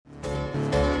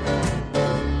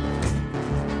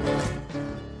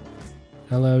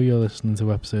Hello, you're listening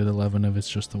to episode 11 of It's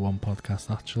Just the One Podcast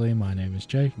Actually. My name is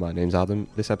Jay. My name's Adam.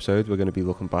 This episode we're going to be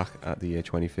looking back at the year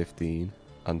 2015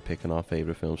 and picking our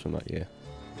favourite films from that year.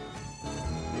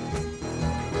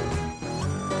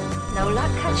 No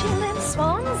luck catching them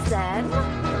swans then?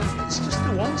 It's just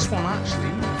the one swan,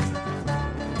 actually.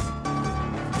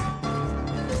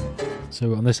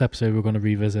 So on this episode we're going to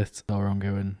revisit our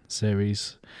ongoing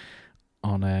series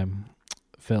on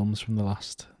films from the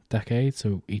last decade.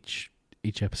 So each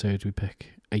episode we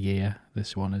pick a year.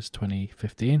 This one is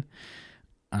 2015,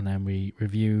 and then we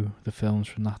review the films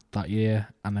from that year,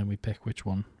 and then we pick which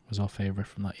one was our favourite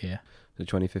from that year. So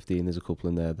 2015, there's a couple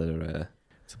in there that are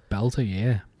It's a belter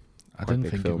year. I quite didn't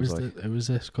big think films, it was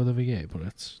this good of a year, but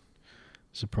it's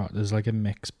surprised. There's like a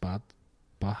mixed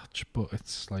batch, but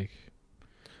it's like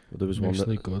there was one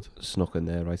mostly that good. snuck in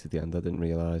there right at the end. I didn't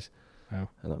realise, Oh,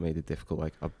 and that made it difficult.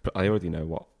 Like I already know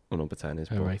what a number 10 is,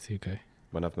 oh but right, okay,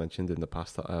 when I've mentioned in the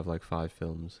past that I have like 5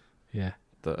 films yeah.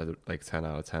 that are like 10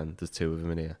 out of 10, there's 2 of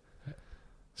them in here.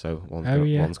 So one's Oh,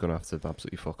 yeah. going to have to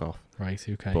absolutely fuck off. Right,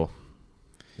 okay. But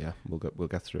yeah, we'll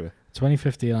get through it.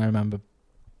 2015, I remember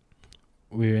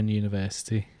we were in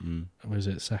university. Mm. Was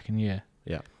it second year?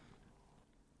 Yeah.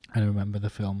 And I remember the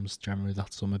films generally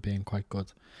that summer being quite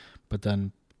good. But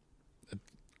then,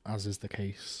 as is the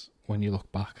case, when you look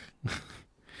back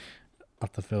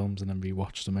at the films and then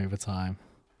rewatch them over time,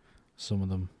 some of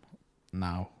them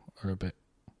now are a bit...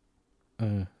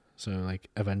 so like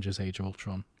Avengers Age of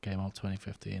Ultron came out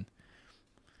 2015.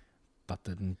 That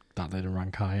didn't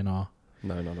rank high in our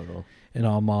No, not at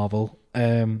all. Marvel.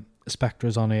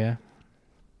 Spectre's on here.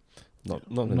 Not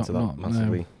into that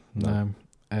massively. No.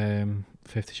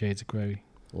 50 Shades of Grey.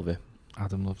 Love it.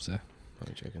 Adam loves it.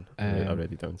 I'm joking. I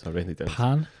really don't. I really don't.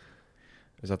 Pan.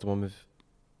 Is that the one with...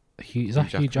 Is that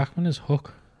Hugh Jackman as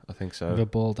Hook I think so. with a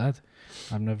bald head?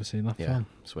 I've never seen that Yeah, film.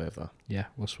 swear that. Yeah,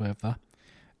 we'll swerve that.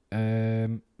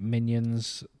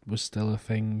 Minions was still a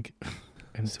thing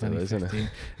in Still is, isn't it? 2015.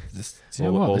 Do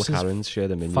you know what? All This the is Karens share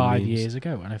the Minion 5 memes. years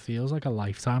ago, and it feels like a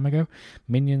lifetime ago.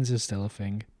 Minions is still a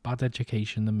thing. Bad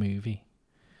Education, the movie.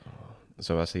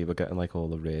 So I see we're getting like all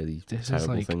the really This is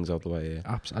terrible like- things out the way here.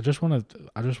 I just want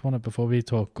to before we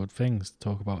talk good things,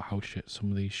 talk about how shit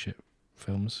some of these shit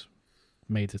films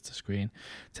made it to screen.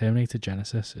 Terminator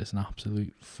Genesis is an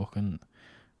absolute fucking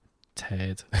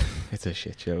turd. It's a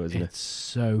shit show, isn't It's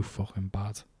so fucking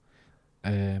bad.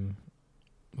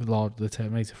 The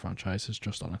Terminator franchise is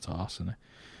just on its arse, and it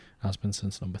has been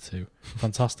since number 2.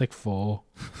 Fantastic Four.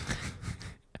 it?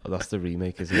 Oh, that's the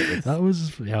remake, isn't it? That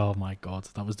was oh my god,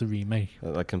 that was the remake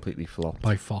That completely flopped.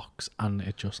 by Fox, and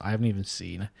I haven't even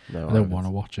seen it. No, I don't want to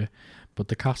watch it, but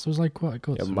the cast was like quite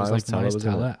good. Yeah, So it was Miles like Teller, Miles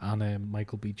wasn't Teller and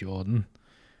Michael B. Jordan,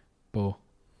 but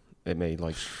It made no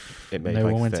like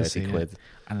one went to 30 see quid. it.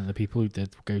 And then the people who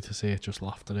did go to see it just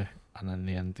laughed at it, and then in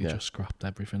the end they Yeah. just scrapped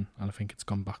everything. And I think it's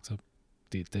gone back to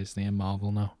Disney and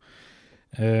Marvel now.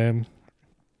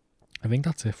 I think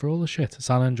that's it for all the shit.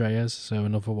 San Andreas, so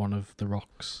another one of The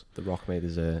Rock's. The Rock made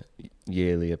his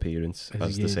yearly appearance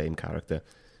as the same character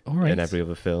All right, in every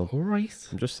other film. all right.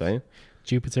 I'm just saying.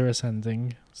 Jupiter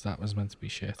Ascending, so that was meant to be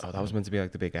shit. Oh, that was meant to be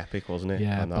like the big epic, wasn't it?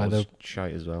 Yeah, and by that was the-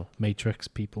 shite as well. Matrix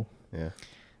people. Yeah,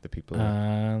 the people.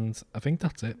 And I think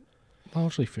that's it.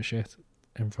 Largely for shit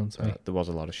in front of me. There was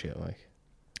a lot of shit, like.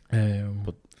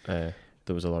 But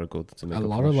There was a lot of good to make a up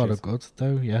lot for shit. of good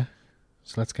though, yeah.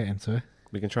 So let's get into it.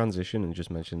 We can transition and just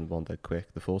mention one dead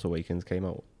quick. The Force Awakens came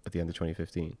out at the end of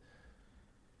 2015.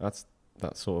 That's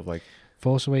sort of like...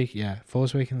 Force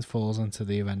Awakens falls into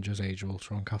the Avengers Age of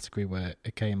Ultron category where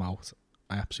it came out.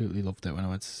 I absolutely loved it when I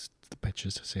went to the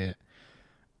pictures to see it.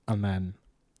 And then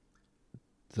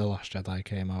The Last Jedi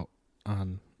came out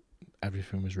and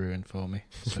everything was ruined for me.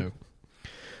 So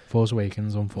Force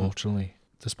Awakens, unfortunately,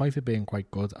 despite it being quite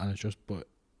good, and it's just, but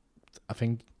I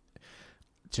think,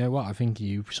 do you know what? I think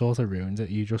you sort of ruined it.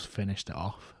 You just finished it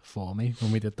off for me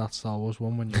when we did that Star Wars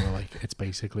one, when you were like, it's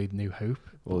basically New Hope,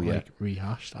 but Well, yeah. like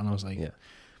rehashed. And I was like, Yeah.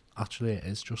 actually, it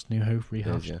is just New Hope It is,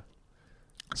 rehashed. yeah.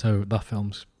 So that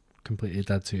film's completely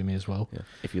dead to me as well. Yeah.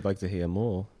 If you'd like to hear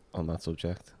more on that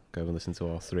subject, go and listen to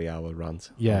our 3-hour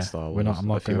rant Yeah, on Star Wars. I'm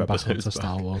a not few going back up episodes to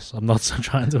Star Wars. I'm not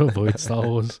trying to avoid Star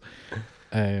Wars.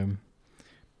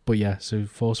 But yeah, so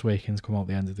Force Awakens come out at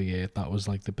the end of the year. That was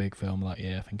like the big film of that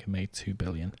year. I think it made $2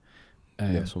 billion.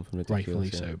 Yeah, something ridiculous. Rightfully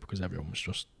yeah. so, because everyone was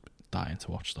just dying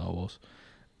to watch Star Wars.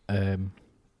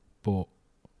 But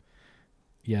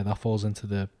yeah, that falls into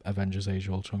the Avengers Age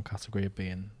of Ultron category of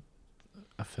being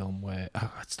a film where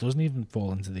it doesn't even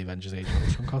fall into the Avengers Age of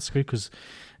Ultron category, because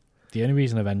the only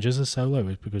reason Avengers is so low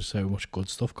is because so much good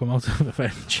stuff come out of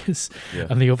Avengers, Yeah.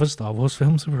 and the other Star Wars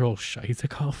films were all shite,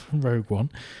 apart from Rogue One,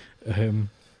 and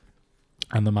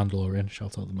The Mandalorian.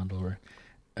 Shout out The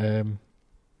Mandalorian.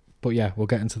 But yeah, we'll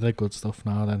get into the good stuff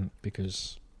now then,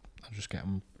 because I'm just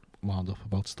getting wound up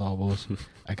about Star Wars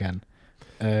again.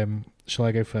 Shall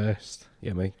I go first?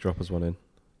 Yeah, mate, drop us one in.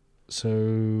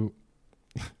 So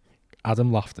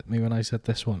Adam laughed at me when I said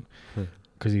this one,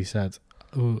 because he said,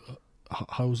 "Oh,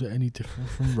 how's it any different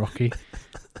from Rocky?"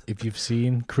 If you've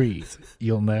seen Creed,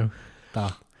 you'll know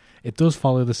that it does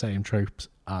follow the same tropes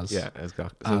as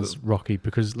as Rocky,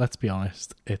 because let's be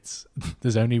honest, it's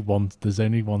there's only one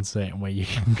certain way you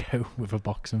can go with a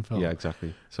boxing film. Yeah,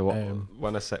 exactly. So what,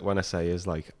 when I say is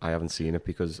like I haven't seen it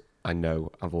because I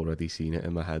know I've already seen it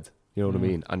in my head. You know what I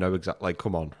mean? I know exactly. Like,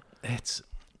 come on.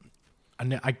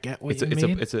 I get what you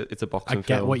mean. It's a boxing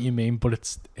film. I get what you mean, but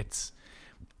it's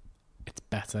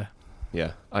better.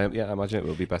 Yeah, I imagine it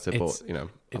will be better, but you know,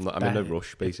 I'm in no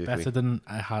rush. Basically, it's better than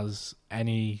it has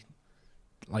any.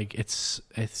 Like it's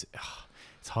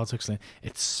hard to explain.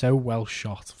 It's so well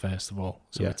shot. First of all,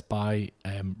 so it's by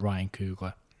Ryan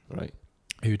Coogler, right?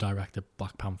 Who directed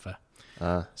Black Panther.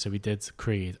 So he did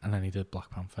Creed and then he did Black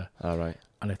Panther. Right.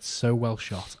 And it's so well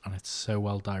shot and it's so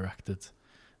well directed.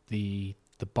 The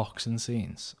boxing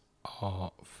scenes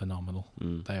are phenomenal.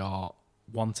 They are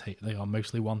one take. They are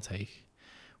mostly one take,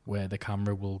 where the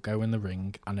camera will go in the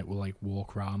ring and it will like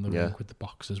walk around the ring with the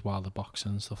boxers while they're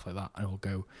boxing and stuff like that, and it will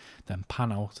go then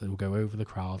pan out. It will go over the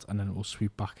crowd and then it will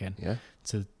swoop back in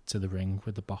to the ring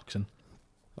with the boxing.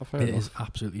 It is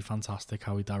absolutely fantastic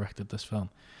how he directed this film.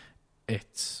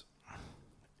 It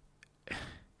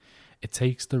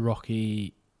takes the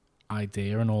Rocky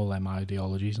idea and all them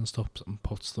ideologies and stuff and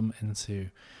puts them into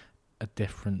a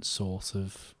different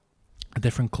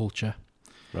culture.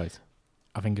 Right.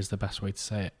 I think is the best way to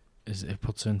say it. Is it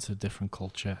puts it into a different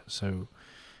culture. So,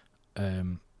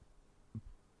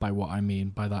 by what I mean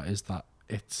by that is that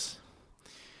it's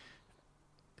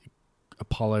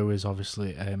Apollo is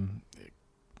obviously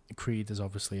Creed is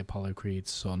obviously Apollo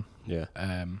Creed's son. Yeah.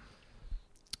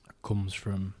 Comes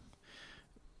from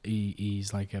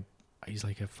he's like a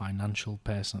financial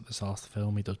person at the start of the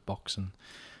film. He does boxing,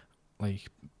 like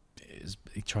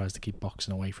he tries to keep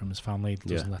boxing away from his family. He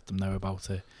doesn't let them know about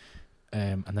it.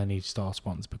 And then he starts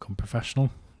wanting to become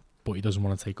professional, but he doesn't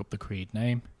want to take up the Creed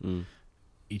name.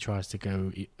 He tries to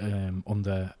go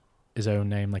under his own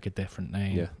name, like a different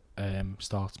name.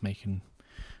 Starts making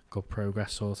good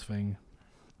progress, sort of thing.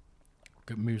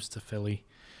 Moves to Philly.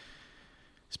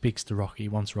 Speaks to Rocky.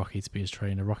 Wants Rocky to be his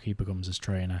trainer. Rocky becomes his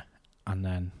trainer, and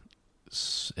then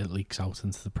it leaks out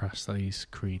into the press that he's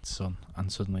Creed's son, and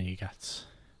suddenly he gets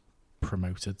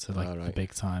promoted to the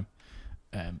big time.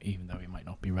 Even though he might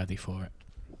not be ready for it,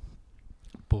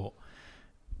 but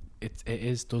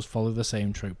it does follow the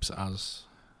same tropes as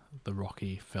the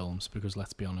Rocky films, because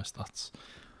let's be honest, that's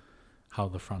how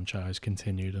the franchise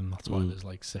continued, and that's why there's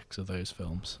like 6 of those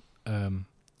films.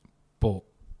 But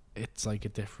it's like a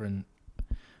different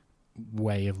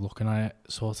way of looking at it,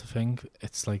 sort of thing.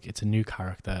 It's like it's a new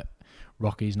character.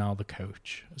 Rocky's now the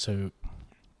coach, so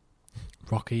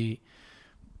Rocky.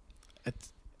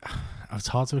 It's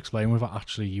hard to explain without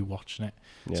actually you watching it.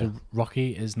 Yeah. So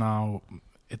Rocky is now.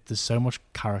 There's so much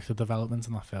character development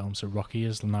in that film. So Rocky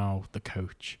is now the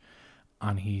coach,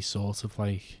 and he's sort of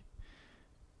like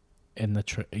in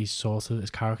the. He's sort of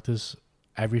his characters.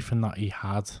 Everything that he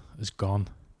had is gone.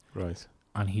 Right.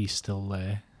 And he's still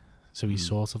there. So he's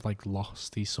sort of like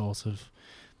lost. He's sort of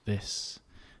this.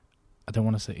 I don't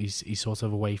want to say he's sort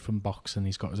of away from boxing.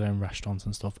 He's got his own restaurant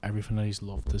and stuff. Everything that he's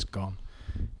loved is gone.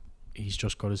 He's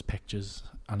just got his pictures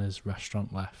and his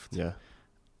restaurant left. Yeah.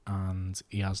 And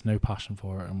he has no passion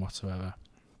for it and whatsoever.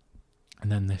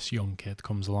 And then this young kid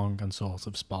comes along and sort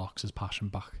of sparks his passion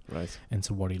back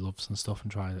into what he loves and stuff,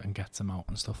 and tries and gets him out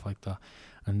and stuff like that.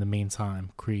 And in the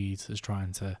meantime, Creed is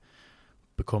trying to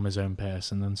become his own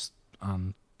person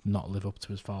and not live up to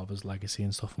his father's legacy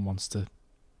and stuff, and wants to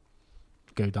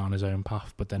go down his own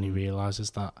path. But then he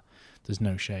realises that there's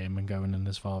no shame in going in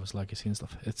his father's legacy and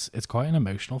stuff. It's quite an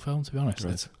emotional film, to be honest.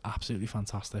 It's absolutely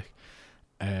fantastic.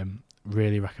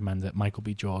 Really recommend it. Michael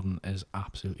B. Jordan is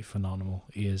absolutely phenomenal.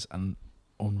 He is an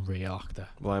unreal actor.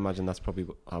 Well, I imagine that's probably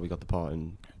how we got the part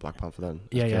in Black Panther then.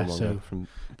 Yeah. So from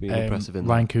being impressive in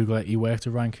Ryan Coogler, he worked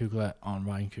with Ryan Coogler on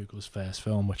Ryan Coogler's first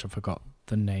film, which I forgot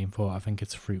the name for. I think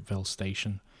it's Fruitville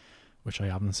Station, which I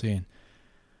haven't seen.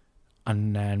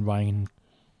 And then Ryan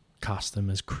cast him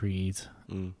as Creed,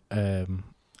 and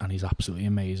he's absolutely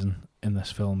amazing in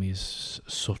this film. He's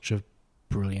such a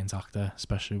brilliant actor,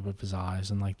 especially with his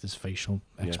eyes and like his facial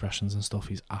expressions and stuff.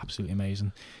 He's absolutely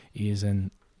amazing. He is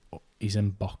in he's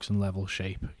in boxing level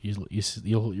shape. You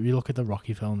look at the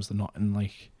Rocky films; they're not in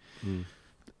like.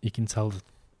 You can tell that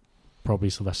probably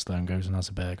Sylvester Stallone goes and has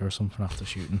a burger or something after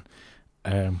shooting.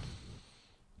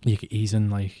 He's in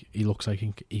like he looks like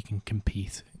he can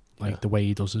compete. Like the way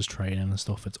he does his training and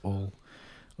stuff, it's all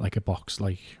like a boxer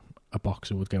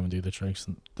would go and do the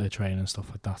training and stuff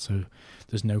like that. So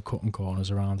there's no cutting corners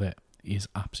around it. He's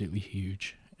absolutely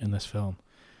huge in this film.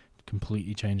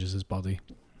 Completely changes his body.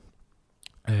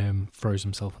 Throws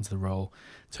himself into the role.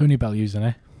 Tony Bellews in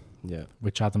it. Yeah.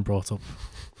 Which Adam brought up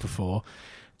before.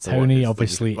 Tony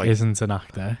obviously isn't an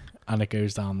actor, and it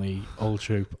goes down the old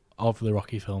trope of the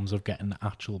Rocky films of getting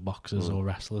actual boxers or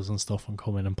wrestlers and stuff and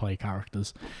come in and play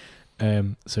characters.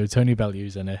 So Tony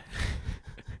Bellews in it.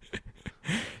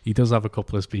 He does have a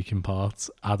couple of speaking parts.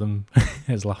 Adam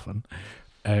is laughing.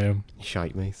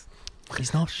 Shite, mate.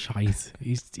 He's not shite.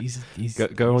 He's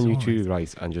go on he's YouTube, right.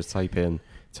 right, and just type in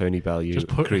Tony Bellew, Just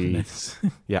put Creed.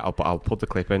 Yeah, I'll put the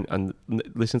clip in and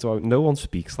listen to it. No one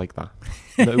speaks like that.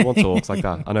 No one talks like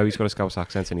that. I know he's got a Scouse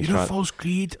accent and he's trying. False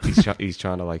Creed. He's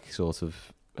trying to like sort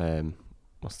of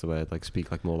what's the word? Like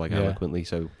speak like more like eloquently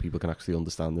so people can actually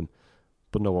understand him.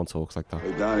 But no one talks like that.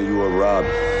 Hey Donnie, you were robbed.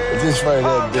 If this fight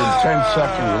had been 10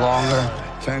 seconds longer,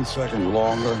 10 seconds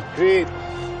longer. Creed.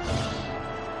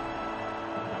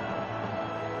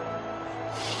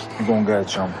 You're gonna get it,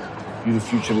 chum. You the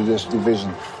future of this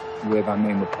division. You wear that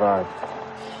name with pride.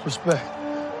 Respect.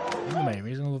 I think the main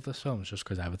reason I love this film is just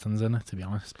because Everton's in it, to be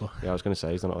honest. But yeah, I was going to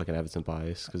say, he's not like an Everton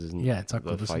bias because isn't it's at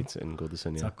the Goodison. fight in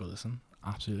Goodison. It's at Goodison.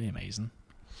 Absolutely amazing.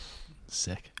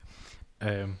 Sick.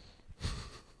 But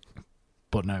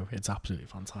no, it's absolutely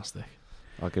fantastic.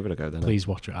 I'll give it a go then. Please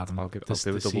watch it, Adam. I'll give it the a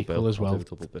double sequel bill as well.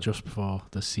 Just before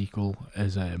the sequel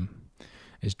is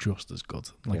just as good.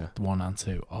 Like 1 and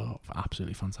 2 are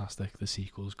absolutely fantastic. The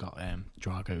sequel's got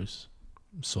Drago's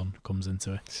son comes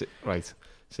into it. Right.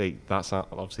 See,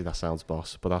 obviously that sounds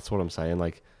boss, but that's what I'm saying.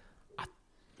 Like,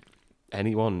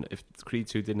 anyone, if Creed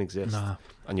 2 didn't exist,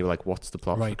 and you were like, "What's the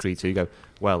plot for Creed 2?" You go,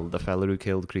 "Well, the fella who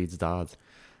killed Creed's dad,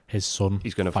 his son,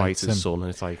 he's going to fight his son," and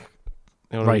it's like,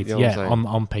 you know right, what I'm saying?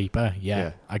 on paper,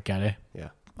 I get it. Yeah.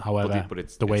 However, but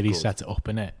the way they good. set it up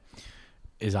in it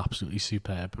is absolutely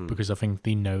superb because I think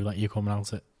they know that you come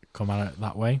at it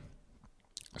that way.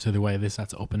 So the way they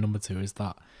set it up in number 2 is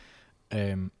that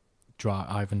Ivan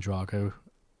Drago,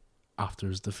 after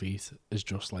his defeat, has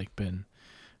just like been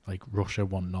like Russia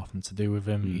want nothing to do with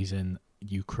him. He's in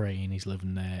Ukraine, he's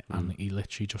living there, and he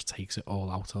literally just takes it all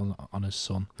out on his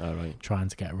son, trying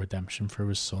to get a redemption for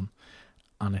his son.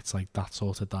 And it's like that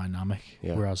sort of dynamic.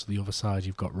 Yeah. Whereas the other side,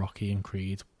 you've got Rocky and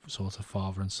Creed, sort of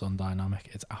father and son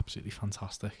dynamic. It's absolutely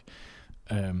fantastic.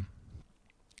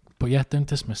 But yeah, don't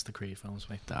dismiss the Creed films,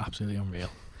 mate. They're absolutely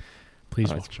unreal.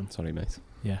 Please watch them. Sorry, mate.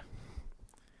 Yeah.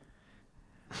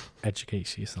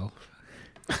 Educate yourself.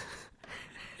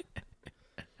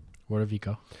 What have you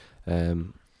got?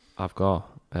 I've got,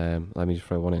 let me just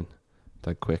throw one in,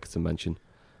 like quick to mention.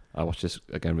 I watched this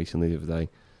again recently the other day,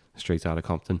 Straight Outta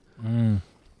Compton.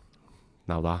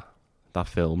 Now that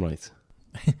film, right,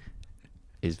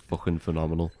 is fucking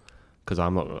phenomenal. Because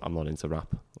I'm not into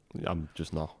rap. I'm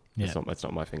just not. Yeah. It's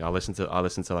not my thing. I listen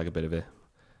to like a bit of it,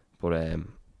 but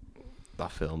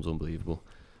that film's unbelievable.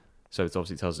 So it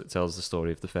obviously tells the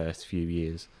story of the first few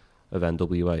years of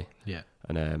NWA. Yeah.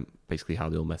 And basically how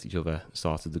they all met each other,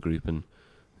 started the group, and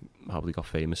how they got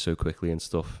famous so quickly and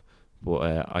stuff.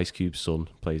 But Ice Cube's son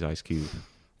plays Ice Cube.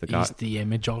 He's the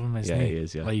image of him, isn't he? Yeah, he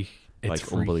is. Yeah, it's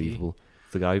like unbelievable.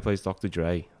 The guy who plays Dr.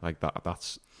 Dre, like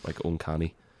that's like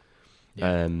uncanny.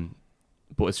 Yeah.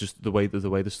 But it's just the way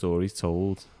the story's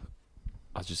told.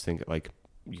 I just think like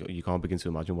you can't begin to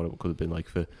imagine what it could have been like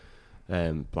for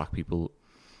black people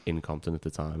in Compton at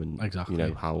the time, and exactly. You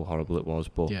know how horrible it was.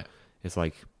 But it's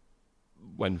like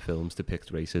when films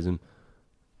depict racism,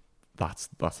 that's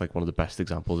like one of the best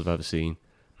examples I've ever seen.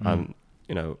 And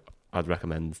you know, I'd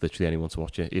recommend literally anyone to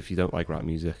watch it. If you don't like rap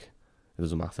music, it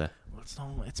doesn't matter.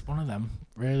 Well, it's one of them,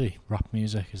 really. Rap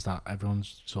music is that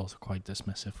everyone's sort of quite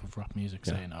dismissive of rap music,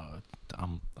 saying, "Oh,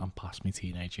 I'm past my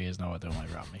teenage years now. I don't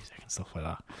like rap music and stuff like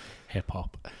that, hip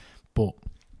hop." But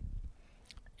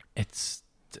it's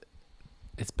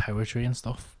poetry and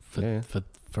stuff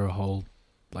for a whole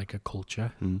like a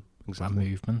culture, exactly. a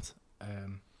movement.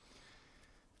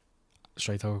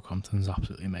 Straight Outta Compton's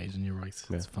absolutely amazing. You're right.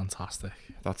 It's fantastic.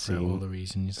 That for scene, all the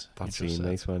reasons. That scene,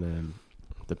 mate, when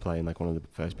they're playing like one of the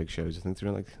first big shows. I think they're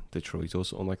in like Detroit or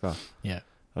something like that. Yeah.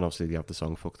 And obviously they have the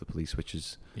song "Fuck the Police," which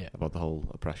is about the whole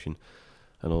oppression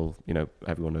and all. You know,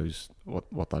 everyone knows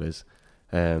what that is.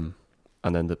 And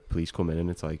then the police come in, and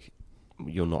it's like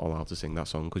you're not allowed to sing that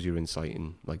song because you're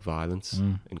inciting like violence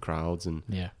in crowds and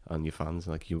your fans.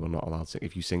 Like, you are not allowed to sing.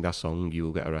 If you sing that song, you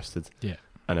will get arrested. Yeah.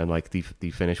 And then like they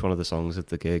finish one of the songs at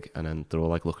the gig, and then they're all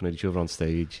like looking at each other on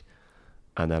stage,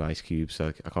 and then Ice Cube, so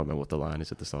like, I can't remember what the line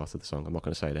is at the start of the song. I'm not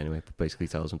going to say it anyway, but basically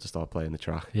tells him to start playing the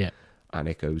track. Yeah. And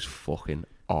it goes fucking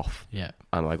off. Yeah.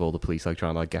 And like all the police like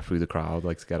trying to like get through the crowd,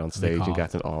 like to get on stage and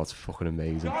get it. Oh, it's fucking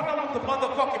amazing. Y'all know what the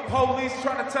motherfucking police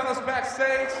trying to tell us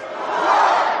backstage?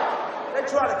 They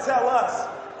try to tell us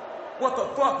what the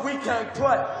fuck we can't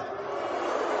play.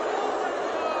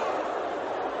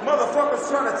 Motherfuckers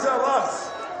trying to tell us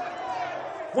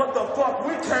what the fuck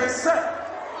we can't say.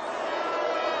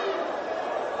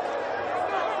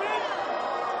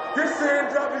 This the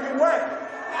NWA.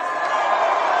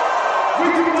 We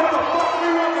do what the fuck we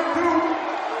want to do.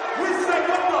 We say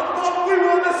what the fuck we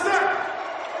want to say.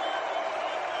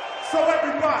 So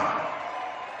everybody,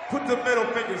 put the middle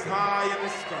fingers high in the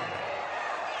sky.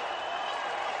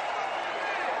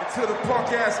 Until the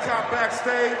punk ass cop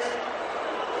backstage.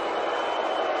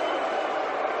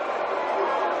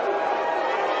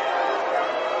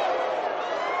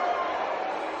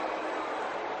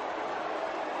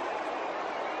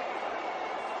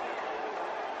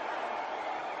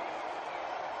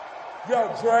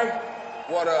 Yo, Dre.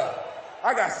 What up?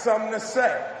 I got something to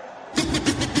say. Fuck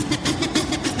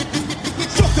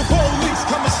the police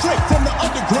coming straight from the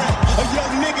underground. A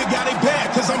young nigga got it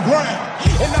bad cause I'm brown.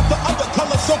 And not the other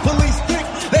color, so police think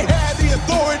they had the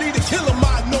authority to kill a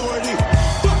minority.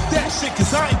 Fuck that shit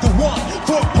cause I ain't the one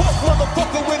for a punk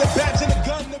motherfucker with a badge and a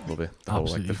gun. Love it. The whole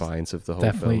like defiance of the whole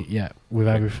Definitely, film. yeah. With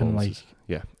everything like...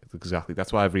 Yeah, exactly.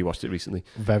 That's why I've rewatched it recently.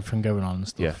 With everything going on and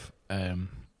stuff. Yeah.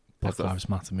 Black Lives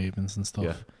Matter movements and stuff.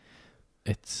 Yeah.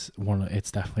 It's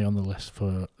definitely on the list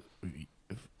for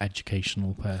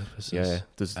educational purposes. Yeah,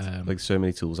 there's like so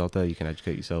many tools out there you can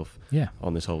educate yourself. Yeah.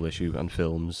 On this whole issue, and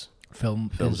films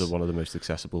is, are one of the most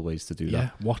accessible ways to do that. Yeah,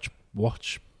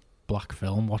 watch black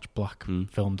film, watch black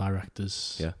film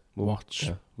directors. Yeah, watch.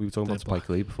 Yeah. We were talking about Spike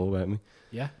Lee before, weren't we?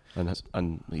 Yeah,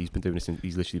 and he's been doing this.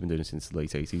 He's literally been doing it since the late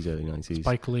 80s, early 90s.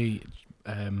 Spike Lee,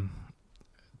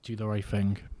 Do the Right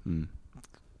Thing.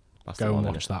 Go and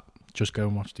watch that. Just go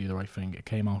and watch Do the Right Thing. It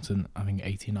came out in, I think,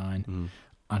 89,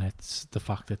 and it's the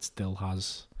fact that it still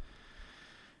has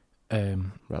a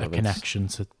connection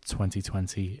to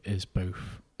 2020 is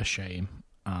both a shame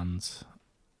and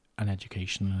an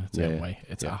education in its own way.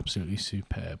 It's absolutely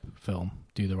superb film.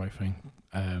 Do the Right Thing.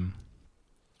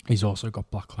 He's also got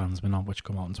Black Klansman on, which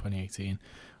come out in 2018.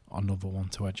 Another one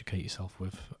to educate yourself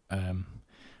with.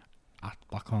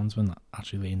 Black Klansman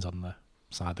actually leans on the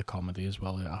side of comedy as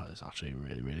well. It's actually a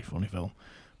really, really funny film,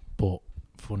 but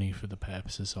funny for the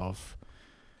purposes of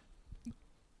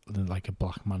like a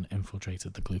black man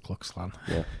infiltrated the Ku Klux Klan.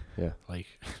 Yeah. Like,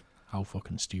 how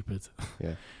fucking stupid.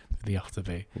 Yeah. They have to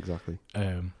be. Exactly.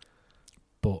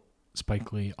 But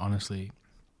Spike Lee, honestly,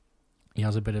 he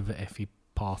has a bit of an iffy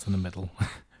part in the middle,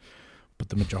 but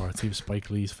the majority of Spike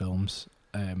Lee's films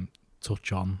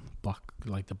touch on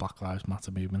the Black Lives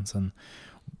Matter movement and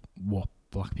what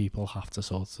black people have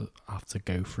to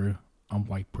go through, and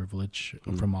white privilege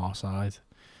from our side,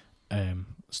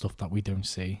 stuff that we don't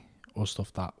see, or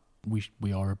stuff that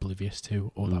we are oblivious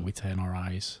to, or that we turn our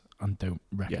eyes and don't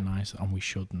recognise, and we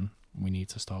shouldn't. We need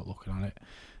to start looking at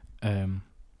it.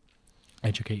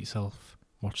 Educate yourself,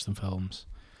 watch some films.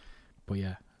 But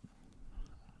yeah,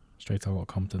 Straight Outta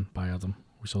Compton by Adam.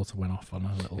 We sort of went off on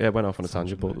a little... Yeah, went off on a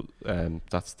tangent, but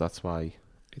that's why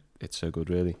it's so good,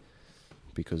 really,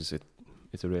 because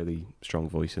it's a really strong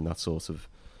voice in that sort of...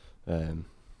 in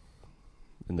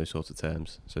those sorts of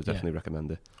terms. So definitely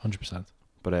recommend it. 100%.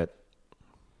 But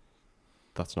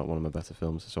that's not one of my better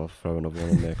films, so I'll throw another one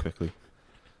in there quickly.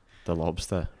 The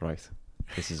Lobster, right.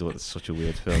 This is such a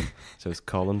weird film. So it's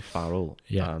Colin Farrell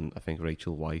and I think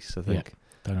Rachel Weisz, I think.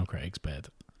 Daniel Craig's bed.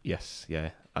 Yes,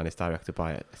 yeah. And it's directed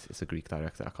by, it's a Greek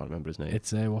director, I can't remember his name.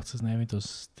 It's, what's his name? He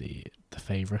does The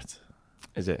Favourite.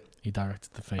 Is it? He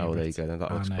directed The Favourite. Oh, there you go. Then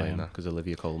that'll explain that, because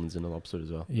Olivia Colman's in The Lobster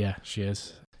as well. Yeah, she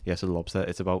is. Yeah, so The Lobster,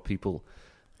 it's about people.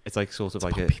 It's like sort of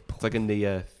it's like a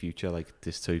near future, like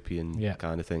dystopian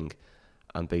kind of thing.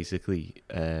 And basically,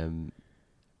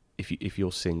 if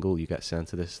you're single, you get sent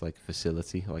to this like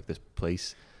facility, like this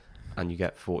place, and you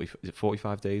get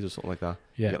 45 days or something like that.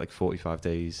 Yeah. You get like 45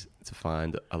 days to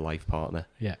find a life partner.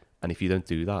 Yeah. And if you don't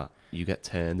do that, you get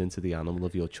turned into the animal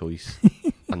of your choice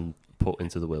and put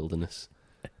into the wilderness.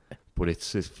 But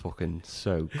it's fucking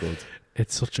so good.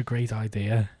 It's such a great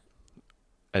idea.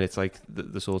 And it's like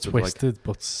the sort twisted, of like...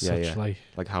 but such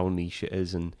like how niche it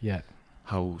is. And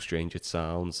how strange it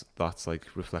sounds, that's like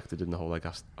reflected in the whole like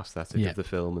aesthetic of the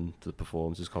film, and the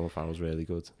performances. Colin Farrell's really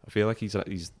good. I feel like he's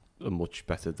a much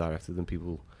better director than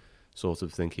people sort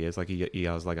of think he is. Like he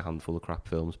has like a handful of crap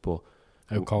films, but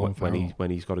when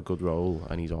he's got a good role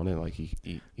and he's on it, like he's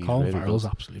Colin really Farrell's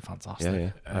good. absolutely fantastic.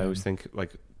 Yeah. I always think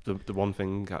like the one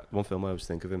film I always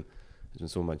think of him is when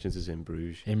someone mentions is In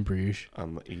Bruges. In Bruges,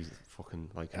 and he's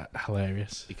fucking like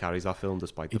hilarious. He carries that film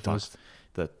despite the fact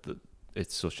that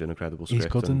it's such an incredible script.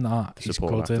 He's good in that. He's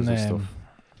good in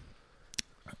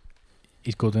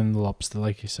he's good in The Lobster,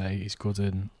 like you say. He's good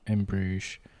in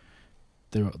Bruges.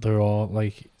 They're all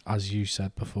like, as you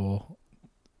said before,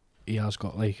 he has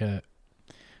got like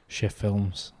shit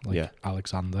films like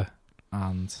Alexander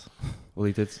and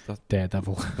he did that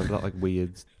Daredevil. Remember that like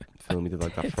weird film he did,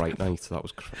 like that Fright Night? That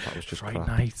was just Fright crap.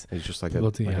 Night. He's just like a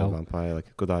vampire, like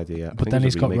a good idea. But then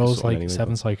he's got roles like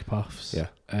Seven Psychopaths.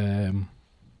 Yeah.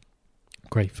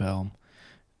 Great film.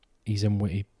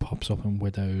 He pops up in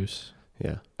Widows.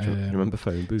 Yeah. Do you remember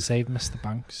Phone Booth? Save Mr.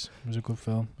 Banks was a good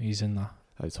film. He's in that.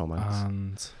 Oh, Tom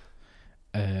Hanks.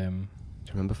 And do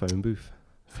you remember Phone Booth?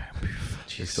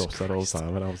 I saw that all the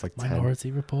time when I was like 10.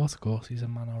 Minority Report, of course. He's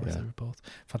in Minority Report.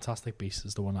 Fantastic Beasts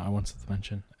is the one that I wanted to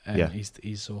mention.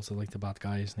 He's sort of like the bad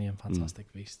guy, isn't he, in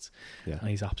Fantastic Beasts? Yeah. And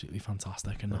he's absolutely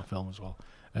fantastic in that film as well.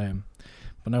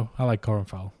 But no, I like Colin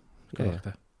Farrell. Good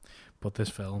actor. But this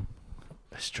film,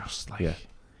 it's just like... Yeah.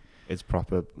 It's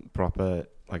proper,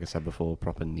 like I said before,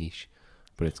 proper niche.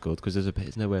 But it's good, because there's a bit,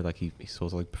 isn't there, where like he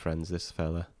sort of like befriends this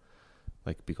fella,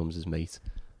 like becomes his mate,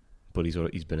 but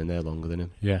he's been in there longer than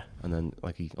him. Yeah. And then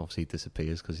like he obviously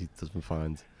disappears because he doesn't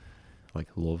find like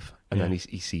love, and then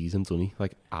he sees him, doesn't he,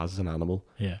 like as an animal.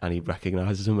 Yeah. And he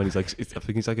recognises him, and he's like, I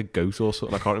think he's like a goat or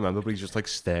something, I can't remember, but he's just like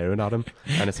staring at him,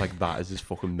 and it's like that is his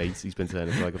fucking mate. He's been turned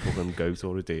into like a fucking goat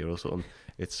or a deer or something.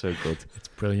 It's so good. It's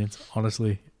brilliant.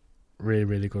 Honestly, really,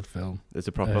 really good film. It's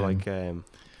a proper like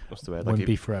what's the word? Wouldn't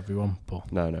be for everyone,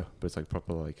 but no, but it's like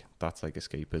proper like that's like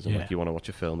escapism. Like you want to watch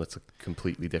a film that's like,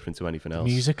 completely different to anything else.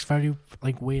 Music's very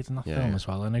like weird in that film as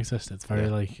well. I noticed it's very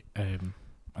like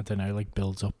I don't know, like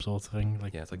builds up sort of thing.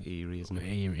 Like it's like eerie, isn't it?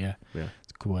 Eerie, yeah.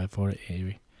 It's a good word for it,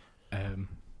 eerie. But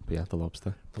yeah, The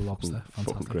Lobster. The Lobster,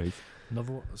 fantastic. Great.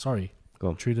 Another one, sorry. Go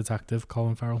on. True Detective,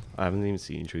 Colin Farrell. I haven't even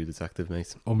seen True Detective,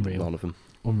 mate. Unreal. None of them.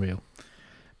 Unreal.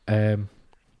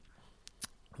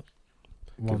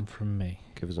 One from me.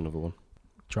 Give us another one.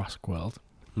 Jurassic World.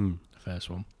 The first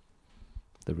one.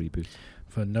 The reboot.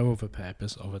 For no other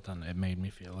purpose other than it made me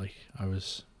feel like I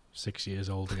was 6 years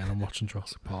old again and watching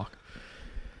Jurassic Park.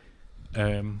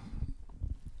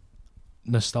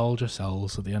 Nostalgia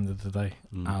sells at the end of the day.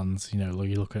 And, you know,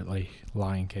 you look at like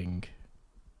Lion King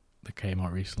that came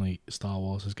out recently. Star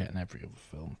Wars is getting every other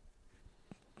film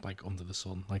like under the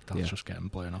sun. Like that's just getting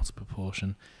blown out of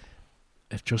proportion.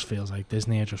 It just feels like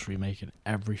Disney are just remaking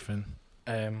everything.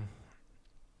 And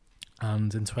in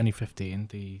 2015,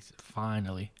 they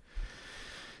finally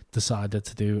decided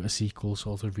to do a sequel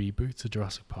sort of reboot to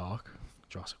Jurassic Park,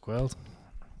 Jurassic World.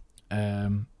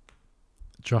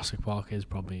 Jurassic Park is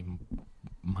probably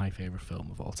my favourite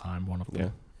film of all time, one of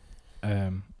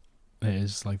them. It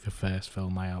is like the first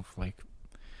film I have like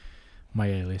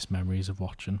my earliest memories of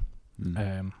watching.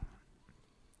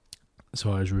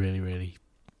 So I was really, really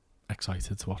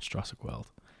excited to watch Jurassic World.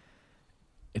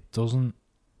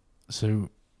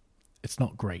 It's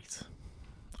not great.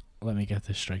 Let me get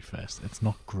this straight first. It's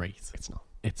not great. It's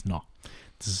not.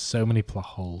 There's so many plot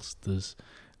holes.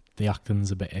 The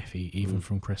acting's a bit iffy, even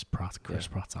from Chris Pratt.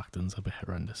 Pratt's acting's a bit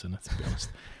horrendous in it, to be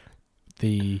honest.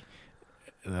 The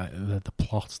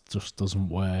plot just doesn't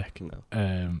work. No.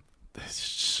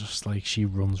 It's just like she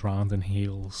runs around in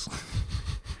heels.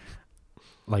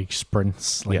 Like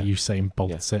sprints, like Usain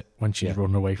Bolt's it when she's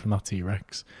running away from that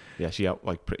T-Rex. Yeah, she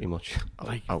pretty much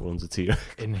outruns a T-Rex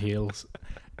in heels.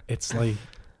 It's like,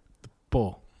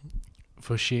 but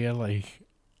for sheer like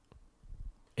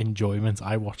enjoyment,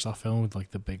 I watched that film with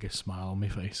like the biggest smile on my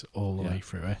face all the way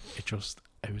through it. It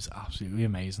was absolutely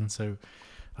amazing. So,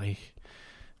 like,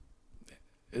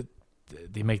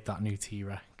 they make that new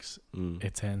T-Rex.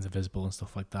 It turns invisible and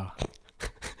stuff like that.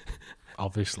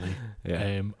 Obviously.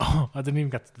 I didn't even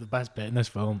get to the best bit in this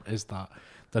film is that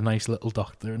the nice little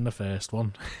doctor in the first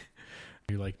one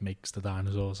who like makes the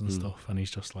dinosaurs and stuff, and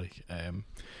he's just like and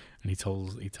he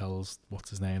tells what's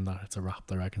his name that it's a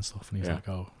raptor egg and stuff, and he's like,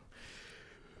 oh,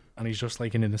 and he's just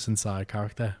like an innocent side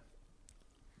character.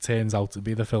 Turns out to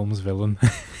be the film's villain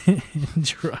in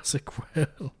Jurassic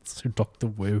World. So Dr.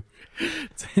 Wu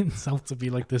turns out to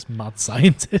be like this mad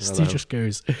scientist. He just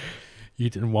goes, you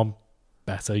didn't want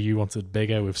better, you wanted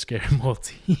bigger with scary more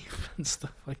teeth and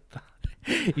stuff like that.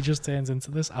 he just turns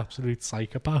into this absolute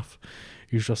psychopath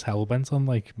who's just hell-bent on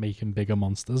like making bigger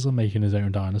monsters and making his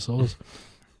own dinosaurs.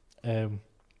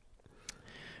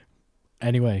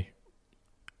 Anyway,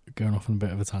 going off on a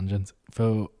bit of a tangent,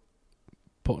 for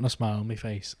putting a smile on my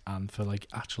face and for like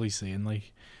actually seeing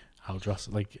like how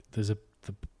Jurassic, like there's the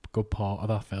good part of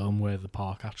that film where the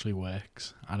park actually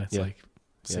works, and it's like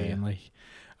seeing like,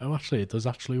 oh, actually it does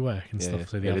actually work and stuff.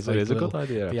 So they have, it like, is a good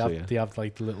idea. They have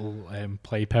like the little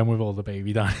playpen with all the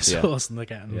baby dinosaurs, and they're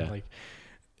getting like,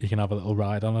 you can have a little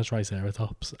ride on a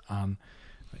Triceratops, and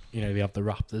you know they have the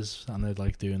raptors, and they're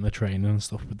like doing the training and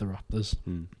stuff with the raptors.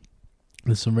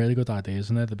 There's some really good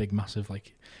ideas in there. The big massive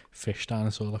like fish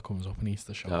dinosaur that comes up and eats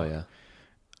the shark. Oh yeah.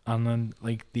 And then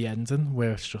like the ending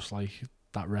where it's just like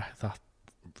that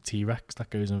T-Rex that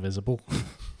goes invisible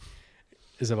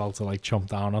is about to like chomp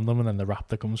down on them, and then the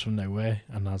raptor comes from nowhere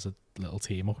and has a little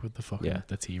team up with the fucking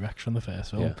the T-Rex from the first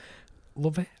film. Yeah.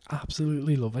 Love it,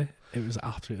 absolutely love it. It was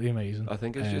absolutely amazing. I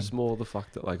think it's just more the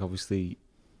fact that like obviously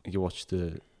you watch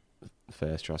the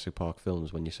first Jurassic Park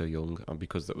films when you're so young, and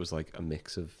because that was like a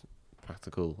mix of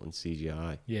practical and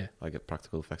CGI, like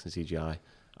practical effects and CGI,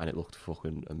 and it looked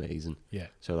fucking amazing. Yeah.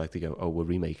 So like they go, oh, we're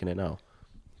remaking it now,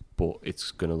 but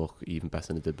it's gonna look even better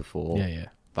than it did before. Yeah.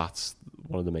 That's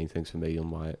one of the main things for me on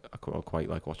why I quite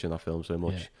like watching that film so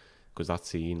much, because that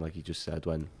scene, like you just said,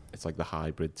 when it's like the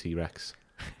hybrid T-Rex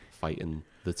fighting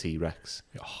the T-Rex,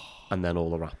 and then all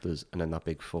the raptors, and then that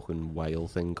big fucking whale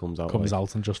thing comes out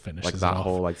and just finishes like that it off.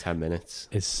 Whole like 10 minutes.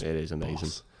 It is amazing.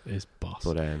 Is boss.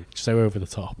 But so over the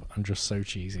top and just so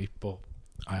cheesy, but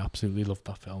I absolutely loved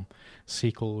that film.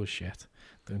 Sequel was shit.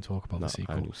 Don't talk about the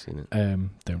sequel. I haven't seen it.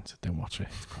 Don't watch it.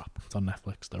 It's crap. It's on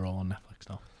Netflix. They're all on Netflix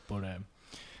now. But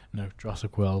no,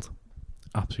 Jurassic World,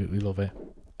 absolutely love it.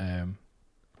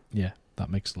 Yeah, that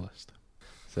makes the list.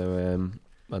 So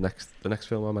the next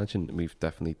film I mentioned, we've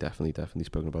definitely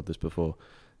spoken about this before,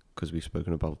 because we've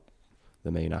spoken about the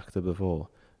main actor before,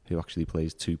 who actually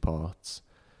plays two parts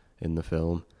in the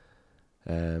film.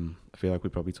 I feel like we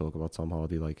probably talk about Tom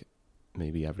Hardy like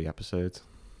maybe every episode.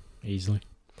 Easily.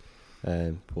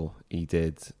 But he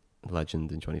did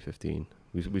Legend in 2015.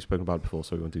 We've spoken about it before,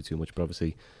 so we won't do too much, but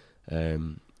obviously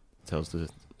tells the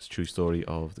true story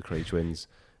of the Cray twins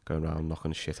going around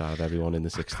knocking shit out of everyone in the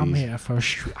 60s. Come here for a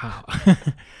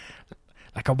shootout.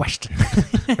 Like a Western.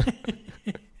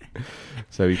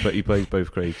 So he plays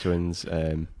both Cray twins.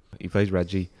 He plays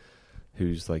Reggie,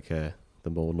 who's like the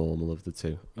more normal of the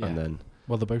two. Yeah. And then,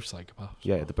 well, they're both psychopaths.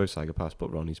 Yeah, they're both psychopaths,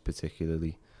 but Ronnie's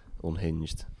particularly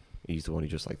unhinged. He's the one who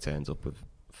just like turns up with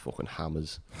fucking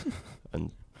hammers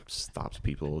and stabs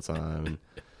people all the time.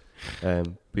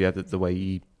 And, but yeah, the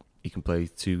way he can play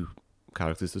two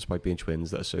characters despite being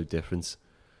twins that are so different,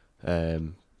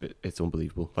 it's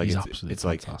unbelievable. Like it's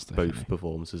like both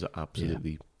performances are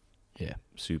absolutely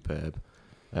superb.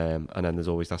 And then there's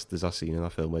always that scene in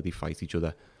that film where they fight each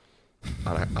other,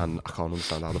 and I can't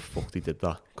understand how the fuck they did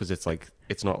that, because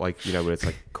it's not like, you know, where it's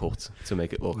like cut to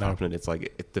make it look happening. It's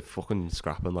like they're fucking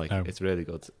scrapping. Like it's really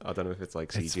good. I don't know if it's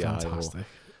like CGI. It's fantastic.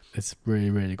 It's really,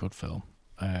 really good film.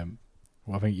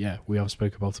 Well, I think we have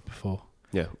spoke about it before.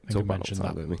 Yeah, I think I mentioned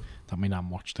that my nan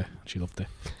watched it and she loved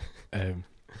it.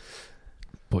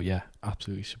 But yeah,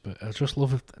 absolutely super. I just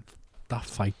love that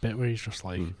fight bit where he's just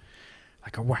like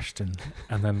a Western,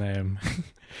 and then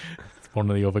one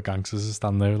of the other gangsters is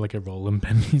standing there like a rolling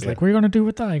pin. He's like, "What are you gonna do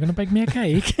with that? Are you gonna bake me a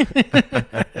cake?"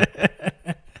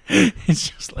 It's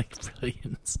just like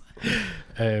brilliant.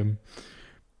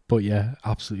 But yeah,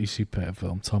 absolutely superb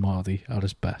film. Tom Hardy at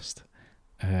his best.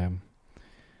 And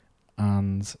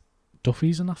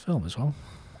Duffy's in that film as well.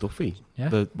 Duffy? Yeah.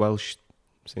 The Welsh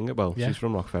singer? Well, she's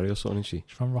from Rock Ferry or something, isn't she?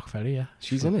 She's from Rock Ferry, yeah.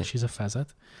 She's in it? She's a fezzhead.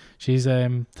 She's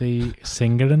the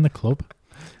singer in the club.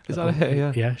 Is that her?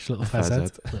 Yeah. Yeah, she's a little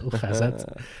fezzhead. Little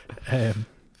fezzhead.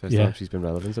 First time she's been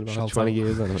relevant in about 20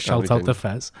 years. Shout out the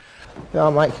Fez. Yeah,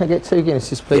 mate, can I get 2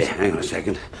 Guinnesses, please? Yeah, hang on a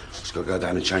second. Just got to go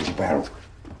down and change the barrel.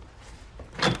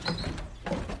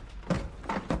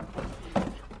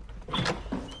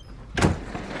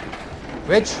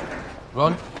 Rich,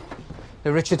 Ron,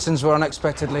 the Richardsons were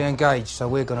unexpectedly engaged, so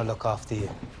we're going to look after you.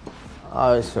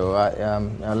 Oh, it's all right.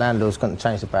 Our landlord's going to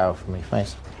change the barrel for me,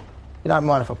 thanks. You don't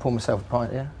mind if I pour myself a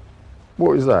pint, yeah?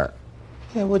 What is that?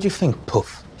 Yeah, what do you think,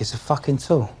 Puff? It's a fucking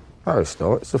tool. No, it's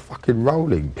not. It's a fucking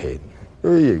rolling pin.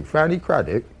 Who are you, Fanny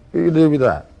Craddock? What are you do with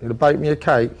that? You gonna bake me a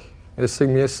cake? You gonna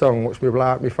sing me a song, watch me blow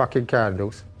out me fucking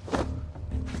candles?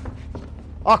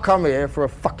 I come here for a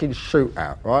fucking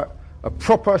shootout, right? A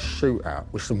proper shootout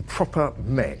with some proper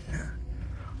men.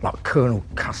 Like Colonel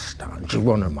Custer and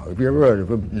Geronimo. Have you ever heard of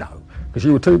them? No. Because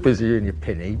you were too busy in your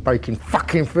penny baking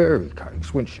fucking fairy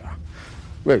cakes, weren't you?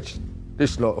 Rich,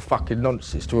 This lot of fucking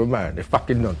nonsense to a man. They're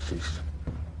fucking nonsense.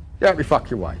 Get out me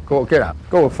fucking way. Go on, get up.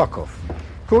 Go on, fuck off.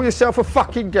 Call yourself a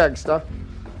fucking gangster.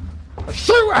 A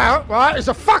shootout, right, is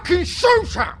a fucking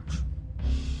shootout!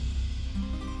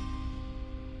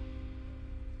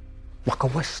 Like a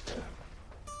western.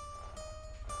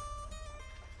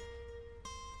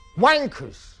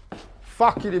 Wankers.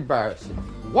 Fucking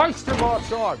embarrassing. Waste of our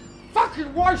time.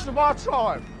 Fucking waste of our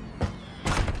time.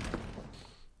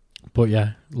 But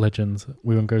yeah, Legend,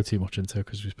 we won't go too much into it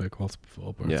because we spoke about it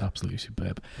before, but it's Yeah. absolutely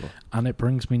superb. Cool. And it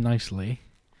brings me nicely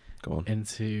Go on.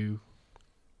 into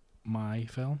my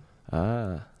film.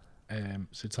 Ah.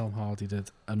 So Tom Hardy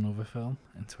did another film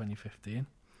in 2015.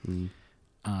 Mm.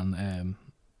 And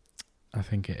I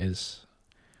think it is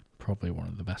probably one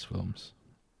of the best films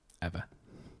ever.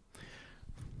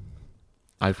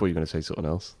 I thought you were going to say something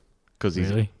else. Because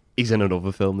Really? he's in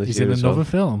another film this He's year in as another well.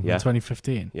 film Yeah. in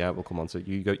 2015. Yeah, we'll come on to it.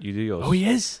 You do yours. Oh, he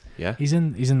is? Yeah. He's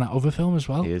in that other film as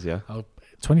well? He is, yeah. Oh,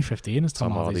 2015 is Tom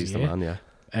Tom Hardy's Hardy's the year. man,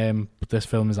 yeah. But this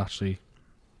film is actually...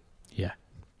 Yeah.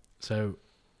 So,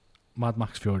 Mad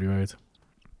Max Fury Road.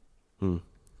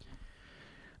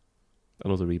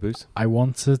 Another reboot. I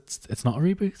wanted... It's not a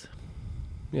reboot.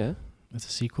 Yeah. It's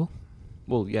a sequel.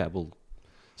 Well, yeah,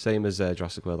 same as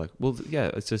Jurassic World. Like, well, yeah,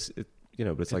 it's just, but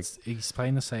it's like... He's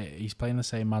playing the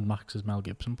same Mad Max as Mel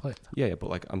Gibson played. Yeah, but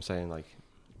like, I'm saying, like,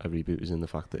 a reboot is in the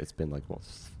fact that it's been, like,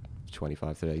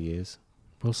 25, 30 years?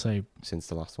 We'll say... Since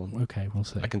the last one. Okay, we'll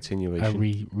say... A continuation. A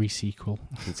re-sequel.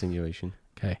 Continuation.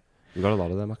 Okay. We've got a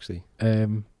lot of them, actually.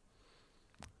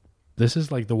 This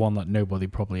is, like, the one that nobody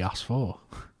probably asked for.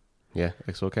 Yeah,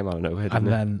 it sort of came out of nowhere, didn't And it?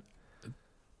 then,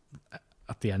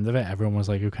 at the end of it, everyone was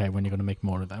like, okay, when are you going to make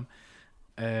more of them?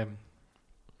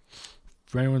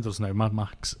 For anyone who doesn't know, Mad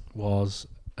Max was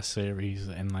a series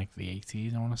in, like, the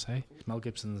 80s, I want to say. Mel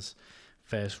Gibson's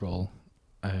first role,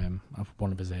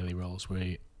 one of his early roles,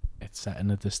 where it's set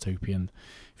in a dystopian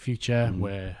future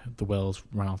where the world's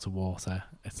run out of water.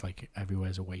 It's like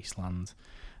everywhere's a wasteland,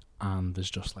 and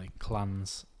there's just, like,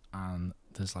 clans, and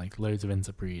there's, like, loads of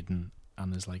interbreeding,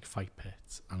 and there's, like, fight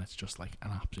pits, and it's just, like,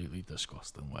 an absolutely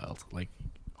disgusting world. Like,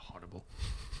 horrible.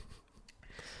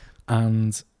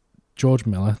 And George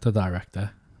Miller, the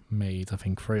director, made, I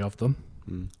think, 3 of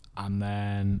them, and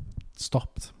then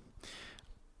stopped.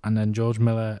 And then George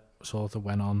Miller sort of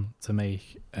went on to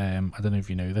make, I don't know if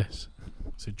you know this,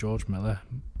 so George Miller,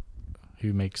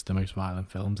 who makes the most violent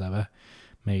films ever,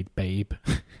 made Babe.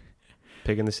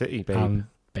 Pig in the City, Babe. And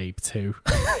Babe 2.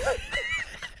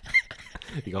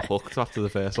 He got hooked after the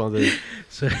first one, didn't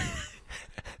he?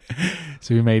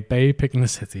 So he made Babe, Pig in the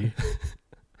City,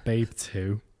 Babe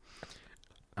 2,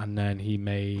 and then he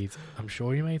made,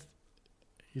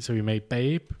 he made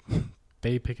Babe,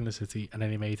 Babe, Pig in the City, and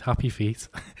then he made Happy Feet,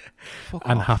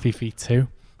 and Happy Feet 2.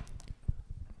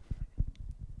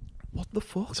 What the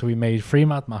fuck? So he made 3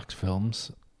 Mad Max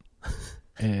films,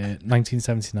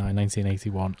 1979,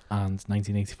 1981, and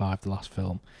 1985, the last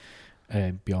film,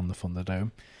 Beyond the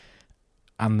Thunderdome.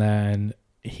 And then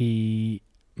he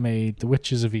made The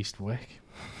Witches of Eastwick,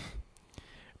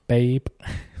 Babe,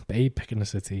 Pig in the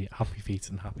City, Happy Feet,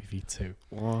 and Happy Feet 2.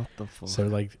 What the fuck? So,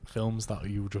 like, films that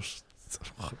you just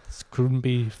couldn't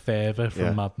be further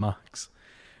from Mad Max.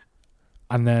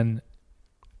 And then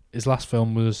his last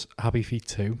film was Happy Feet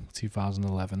 2,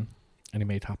 2011, and he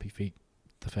made Happy Feet,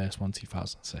 the first one,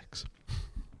 2006.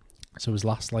 So his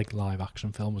last, like, live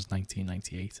action film was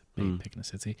 1998, Pig in the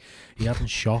City. He hadn't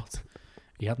shot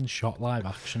live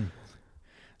action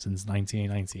since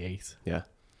 1998. Yeah.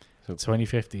 So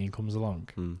 2015 comes along.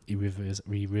 He revisits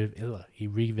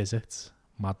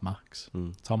Mad Max.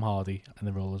 Tom Hardy and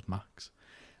the role as Max,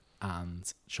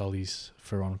 and Charlize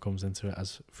Theron comes into it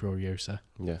as Furiosa.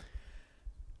 Yeah.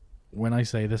 When I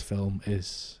say this film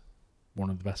is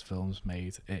one of the best films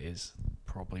made, it is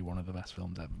probably one of the best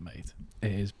films ever made.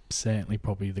 It is certainly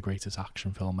probably the greatest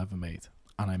action film ever made,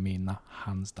 and I mean that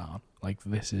hands down. Like,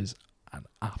 this is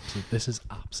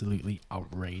absolutely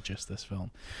outrageous, this film.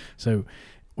 So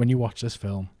when you watch this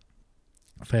film,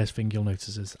 first thing you'll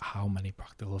notice is how many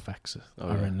practical effects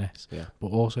are in this. Yeah. But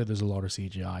also there's a lot of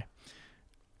CGI.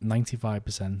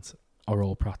 95% are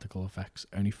all practical effects.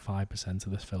 Only 5%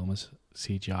 of this film is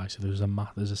CGI. So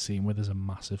there's a scene where there's a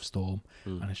massive storm,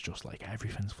 and it's just like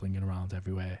everything's flinging around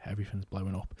everywhere, everything's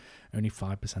blowing up. Only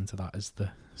 5% of that is the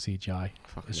CGI.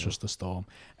 It's just the storm.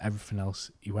 Everything else,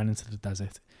 he went into the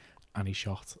desert and he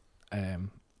shot,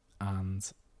 and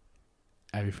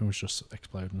everything was just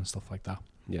exploding and stuff like that.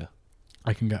 Yeah.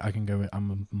 I can go.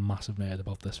 I'm a massive nerd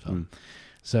about this film.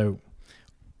 So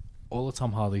all the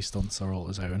Tom Hardy stunts are all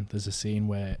his own. There's a scene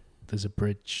where there's a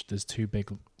bridge, there's 2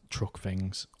 big truck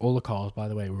things. All the cars, by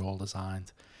the way, were all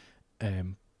designed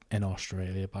in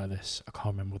Australia by this. I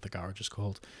can't remember what the garage is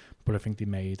called, but I think they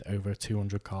made over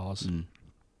 200 cars,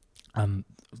 and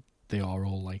they are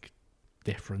all like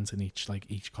different in each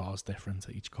car's different.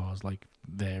 Each car's like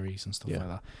varies and stuff like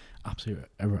that. Absolutely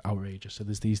outrageous. So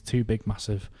there's these two big,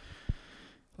 massive,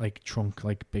 big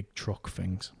truck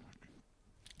things,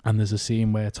 and there's a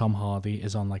scene where Tom Hardy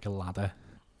is on like a ladder,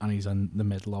 and he's in the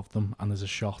middle of them, and there's a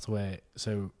shot where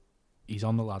he's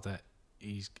on the ladder.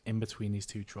 He's in between these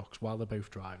two trucks while they're both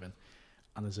driving,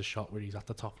 and there's a shot where he's at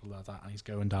the top of the ladder and he's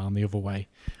going down the other way,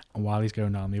 and while he's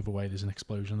going down the other way there's an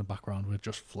explosion in the background where it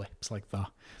just flips like that.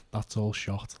 That's all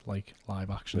shot like live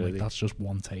action. Really? Like that's just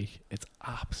one take. It's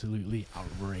absolutely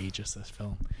outrageous, this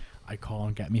film. I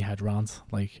can't get my head around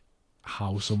like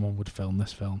how someone would film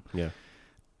this film.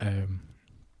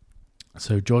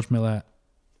 So George Miller,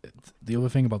 the other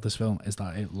thing about this film is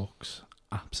that it looks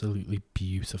absolutely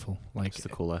beautiful. Like it's the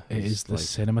colour. It is the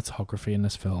cinematography in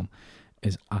this film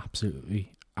is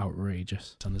absolutely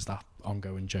outrageous. And there's that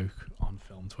ongoing joke on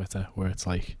film Twitter where it's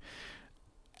like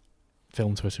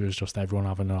film Twitter is just everyone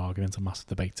having an argument, a massive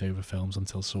debate over films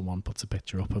until someone puts a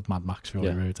picture up of Mad Max Fury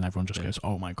Road and everyone just goes,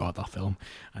 "Oh my god, that film,"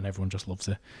 and everyone just loves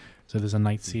it. So there's a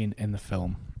night scene in the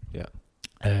film,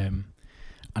 and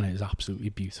it is absolutely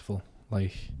beautiful.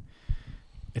 Like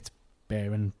it's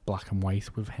bare in black and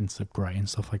white with hints of grey and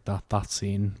stuff like that. That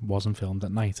scene wasn't filmed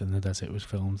at night in the desert. It was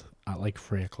filmed at like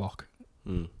 3:00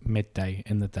 midday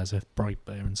in the desert, bright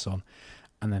bare sun,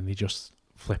 and then they just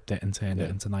flipped it and turned it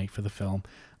into night for the film,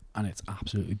 and it's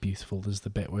absolutely beautiful. There's the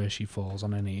bit where she falls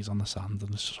on her knees on the sand,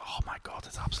 and it's just, oh my god,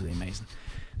 it's absolutely amazing.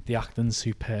 The acting's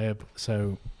superb.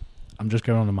 So I'm just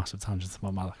going on a massive tangent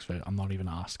about Mad Max. I'm not even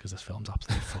asked because this film's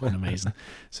absolutely fucking amazing.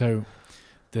 So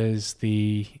there's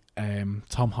the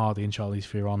Tom Hardy and Charlize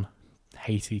Theron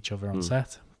hate each other on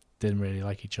set, didn't really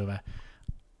like each other,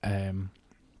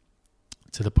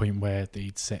 to the point where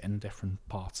they'd sit in different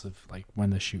parts of, like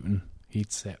when they're shooting,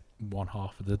 he'd sit one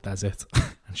half of the desert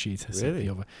and she'd sit the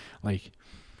other. Like,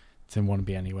 didn't want to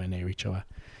be anywhere near each other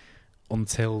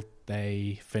until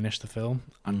they finished the film,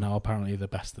 and now apparently they're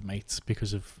best of mates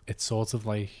because of it's sort of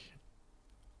like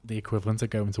the equivalent of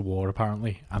going to war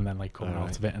apparently, and then like coming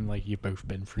out of it, and like you've both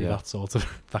been through that sort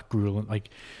of that grueling.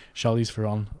 Like Charlize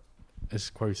Theron is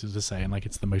quoted as saying like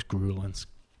it's the most grueling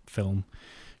film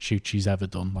shoot she's ever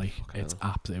done. Like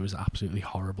it was absolutely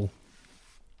horrible,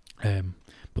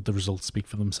 but the results speak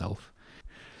for themselves.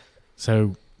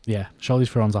 So yeah, Charlize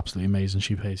Theron's absolutely amazing.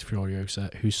 She plays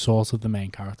Furiosa, who's sort of the main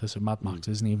character. So Mad Max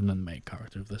isn't even the main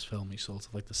character of this film. He's sort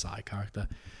of like the side character.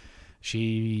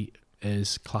 She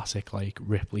is classic like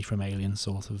Ripley from Alien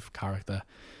sort of character.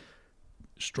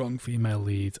 Strong female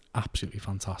lead, absolutely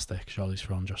fantastic. Charlize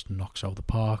Theron just knocks out the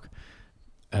park.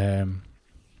 One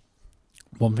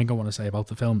thing I want to say about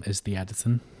the film is the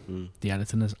editing. The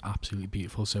editing is absolutely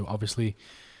beautiful. So obviously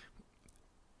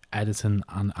editing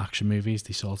and action movies,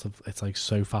 they sort of, it's like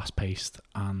so fast paced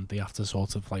and they have to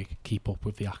sort of like keep up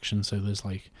with the action. So there's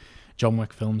like John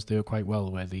Wick films do it quite well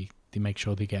where they make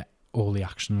sure they get all the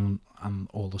action and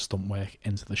all the stunt work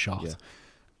into the shot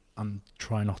and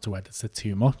try not to edit it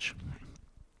too much.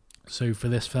 So for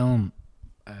this film,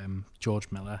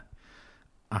 George Miller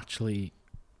actually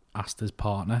asked his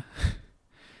partner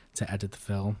to edit the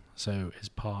film. So his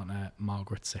partner,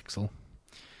 Margaret Sixel,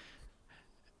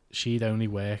 she'd only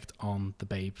worked on the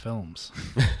Babe films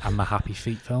and the Happy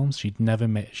Feet films. She'd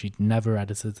never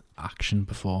edited action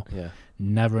before.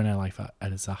 Never in her life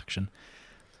edited action.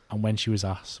 And when she was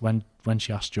asked, when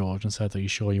she asked George and said, "Are you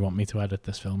sure you want me to edit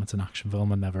this film? It's an action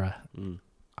film," and never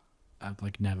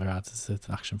edited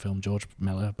an action film, George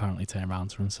Miller apparently turned around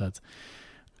to her and said,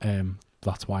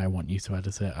 "That's why I want you to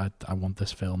edit it. I want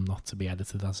this film not to be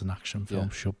edited as an action film.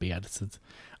 Should be edited,"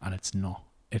 and it's not.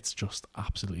 It's just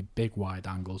absolutely big wide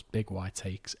angles, big wide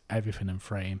takes, everything in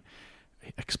frame,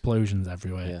 explosions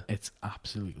everywhere. It's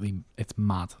absolutely, it's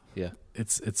mad.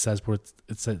 It says what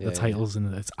the titles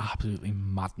in it. It's absolutely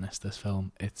madness. This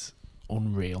film, it's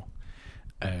unreal.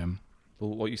 Well,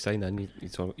 what you're saying then, you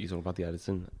talk about the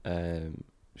editing.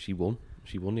 She won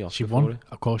the Oscar. She won, for it.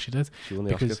 Of course she did. She won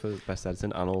the Oscar for best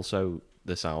editing and also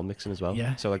the sound mixing as well.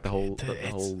 So like the whole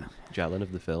gelling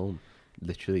of the film,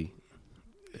 literally.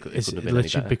 It's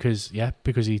literally because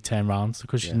he turned around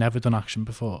because she'd never done action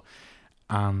before,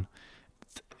 and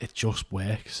it just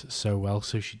works so well.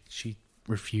 So she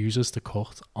refuses to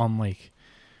cut on like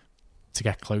to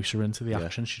get closer into the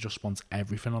action. She just wants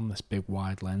everything on this big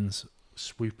wide lens,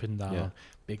 swooping down,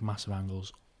 big massive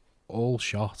angles, all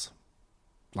shot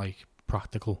like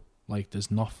practical. Like there's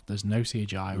no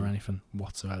CGI or anything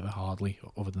whatsoever, hardly,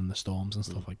 other than the storms and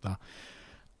stuff like that.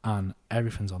 and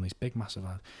everything's on these big massive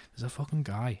ads. There's a fucking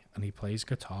guy and he plays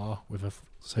guitar with a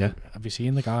have you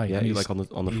seen the guy? Yeah, And he's like on the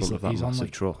front of that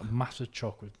massive truck. a massive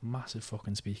truck with massive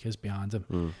fucking speakers behind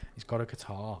him. He's got a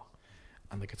guitar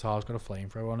and the guitar's got a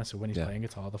flamethrower on it, so when he's playing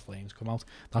guitar the flames come out.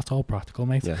 That's all practical,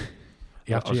 mate. Yeah.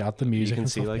 He actually had the music you can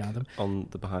and see stuff like behind him. on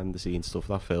the behind the scenes stuff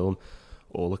of that film,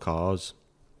 all the cars,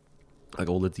 like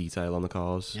all the detail on the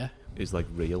cars is like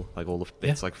real, like all the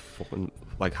bits like fucking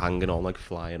like hanging on, like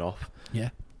flying off. Yeah.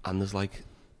 And there's like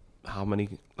how many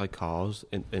like cars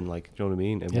in like, do you know what I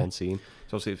mean, in one scene.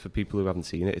 So obviously for people who haven't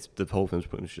seen it, it's the whole film's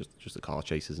pretty much just a car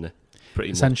chase, isn't it?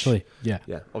 Pretty essentially much.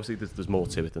 Yeah. Obviously there's more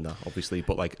to it than that, obviously,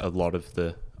 but like a lot of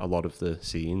the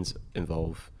scenes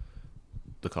involve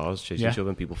the cars chasing each other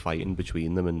and people fighting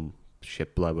between them and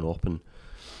shit blowing up and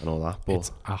all that. But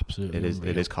it's absolutely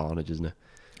it is carnage, isn't it?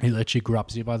 He literally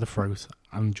grabs you by the throat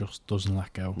and just doesn't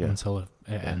let go until it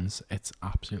ends. It's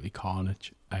absolutely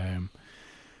carnage.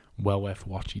 Well worth a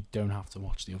watch. You don't have to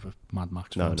watch the other Mad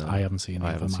Max films. I haven't seen the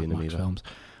other Mad Max films.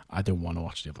 I don't want to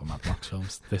watch the other Mad Max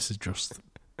films. This is just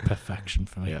perfection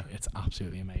for me. It's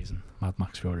absolutely amazing. Mad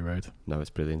Max Fury Road. No,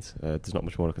 it's brilliant. There's not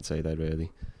much more I can say there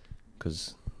really,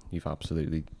 because you've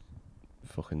absolutely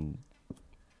fucking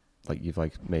you've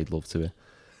made love to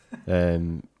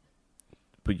it.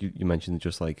 But you mentioned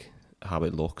just like how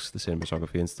it looks, the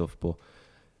cinematography and stuff, but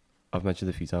I've mentioned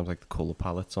a few times like the colour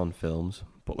palettes on films,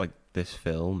 but like this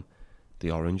film, the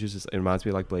oranges, it reminds me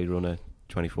of like Blade Runner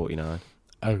 2049.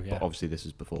 Oh yeah. But obviously this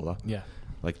is before that. Yeah.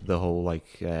 Like the whole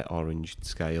orange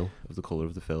scale of the colour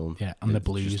of the film. Yeah, and the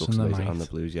blues and the night. And the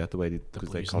blues, the way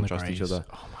because they contrast each other.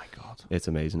 Oh my god. It's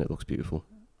amazing, it looks beautiful.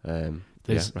 Recommend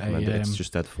it. It's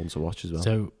just dead fun to watch as well.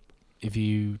 So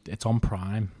it's on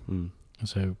Prime.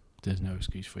 So there's no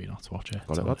excuse for you not to watch it.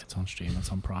 It's on stream.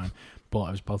 It's on Prime. But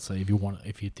I was about to say,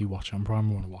 if you do watch it on Prime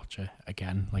and want to watch it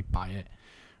again, like buy it.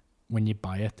 When you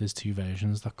buy it, there's two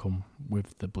versions that come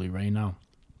with the Blu-ray now.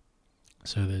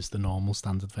 So there's the normal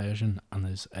standard version and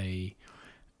there's a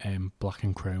black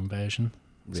and chrome version.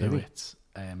 Really? So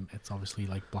it's obviously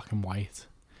like black and white,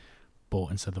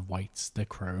 but instead of whites, they're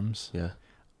chromes. Yeah.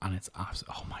 And it's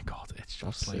oh my god, it's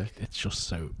just it's just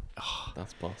so. Oh.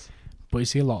 That's boss. But you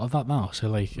see a lot of that now. So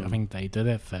like I think they did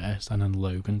it first, and then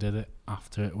Logan did it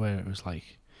after it, where it was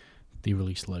like they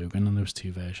released Logan, and there was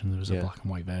two versions. There was a black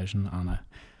and white version, and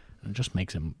it just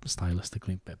makes it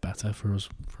stylistically a bit better for us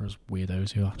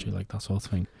weirdos who actually like that sort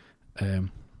of thing.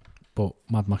 But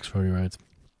Mad Max Fury Road,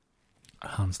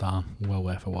 hands down, well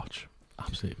worth a watch.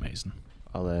 Absolutely amazing.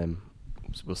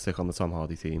 We'll stick on the Tom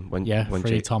Hardy theme. When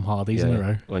three Tom Hardys in a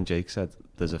row. When Jake said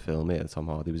there's a film here that Tom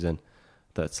Hardy was in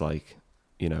that's like,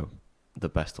 the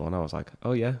best one, I was like,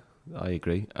 oh yeah, I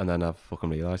agree. And then I fucking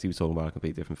realised he was talking about a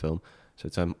completely different film. So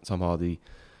Tom Hardy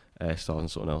stars in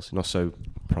something else. Not so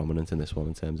prominent in this one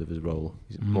in terms of his role.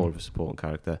 He's more of a supporting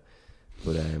character.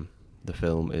 But the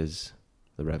film is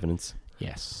The Revenant.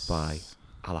 Yes. By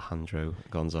Alejandro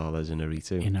González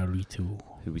Iñárritu.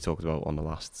 Who we talked about on the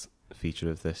last feature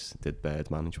of this. Did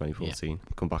Birdman in 2014.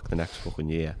 Come back the next fucking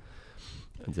year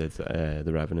and did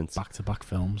The Revenant. Back-to-back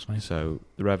films, mate. So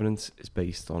The Revenant is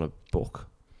based on a book,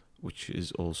 which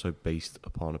is also based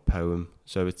upon a poem.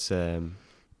 So it's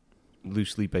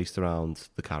loosely based around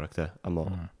the character. I'm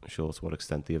not sure to what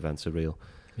extent the events are real.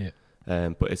 Yeah.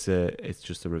 But it's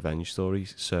just a revenge story.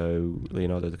 So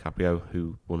Leonardo DiCaprio,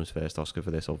 who won his first Oscar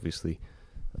for this, obviously,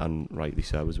 and rightly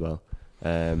so as well.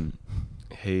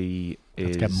 He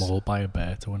is get mauled by a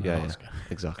bear to win an Oscar. Yeah,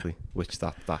 exactly. Which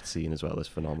that scene as well is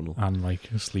phenomenal. And like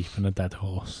sleeping a dead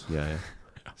horse. Yeah.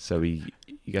 So he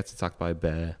gets attacked by a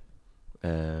bear,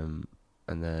 and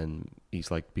then he's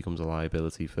like becomes a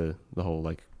liability for the whole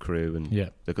like crew,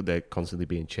 and they're constantly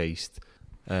being chased.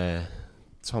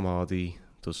 Tom Hardy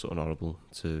does something horrible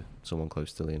to someone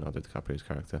close to Leonardo DiCaprio's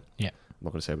character. Yeah. I'm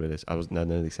not going to say what it is. I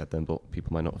nearly said them, but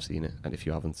people might not have seen it, and if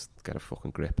you haven't, get a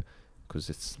fucking grip, because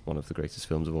it's one of the greatest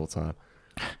films of all time.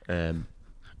 And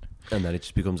then it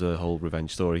just becomes a whole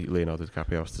revenge story. Leonardo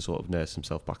DiCaprio has to sort of nurse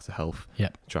himself back to health,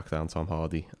 track down Tom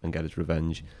Hardy and get his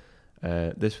revenge.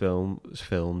 This film was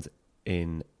filmed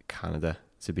in Canada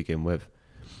to begin with,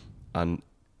 and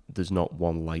there's not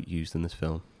one light used in this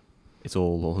film. It's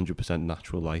all 100%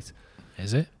 natural light.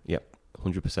 Is it? Yep,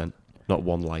 100%. Not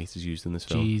one light is used in this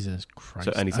film. Jesus Christ.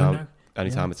 So anytime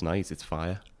it's night, it's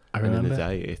fire. I remember. And in the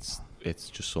day, it's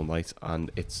just sunlight,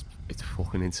 and it's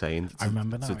fucking insane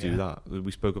to do that.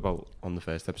 We spoke about on the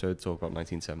first episode, talk about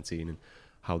 1917 and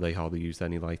how they hardly used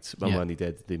any lights. Well, when they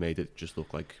did, they made it just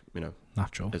look like,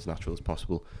 natural as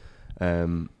possible.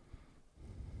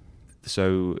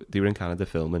 So they were in Canada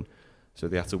filming, so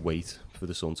they had to wait for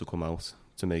the sun to come out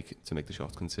to make the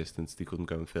shot consistent. They couldn't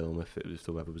go and film if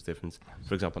the weather was different.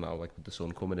 For example, now like with the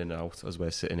sun coming in and out as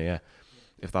we're sitting here,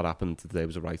 if that happened, today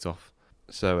was a write-off.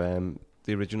 So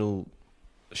the original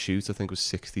shoot I think was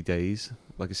 60 days,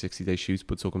 like a 60-day shoot,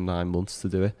 but it took them 9 months to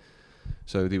do it.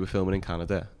 So they were filming in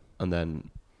Canada, and then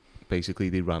basically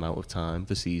they ran out of time.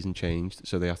 The season changed,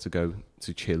 so they had to go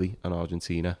to Chile and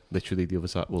Argentina, literally the other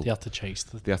side. Well, They had to chase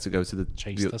the they had to go to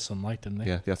the sunlight, didn't they?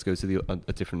 Yeah, they had to go to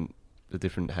a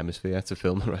different hemisphere to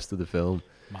film the rest of the film.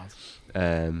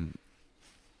 Mad.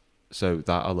 So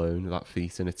that alone, that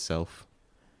feat in itself,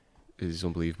 is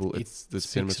unbelievable. It's the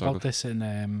speaks cinematography. about this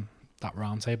in that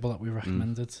round table that we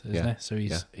recommended, isn't it? So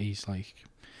he's like,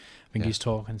 I think he's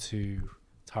talking to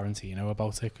Tarantino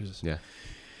about it, because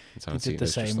he did the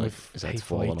same with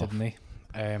Hateful Eight, didn't he?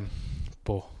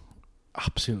 But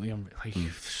absolutely,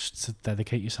 to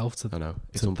dedicate yourself to, I know,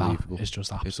 it's to unbelievable. that is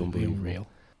just absolutely unreal.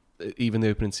 Even the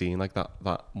opening scene, like that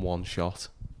one shot,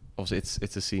 obviously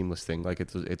it's a seamless thing. Like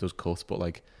it does cut, but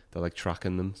like they're like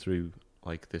tracking them through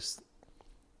like this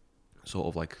sort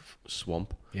of like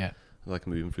swamp. Yeah. Like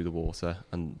moving through the water,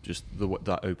 and just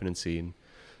that opening scene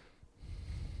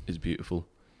is beautiful.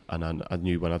 And I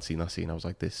knew when I'd seen that scene, I was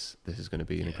like, this is going to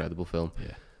be an incredible film.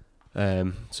 Yeah.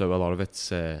 So a lot of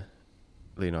it's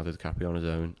Leonardo DiCaprio on his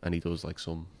own, and he does like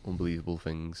some unbelievable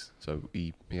things. So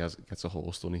he gets a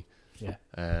horse, doesn't he? Yeah.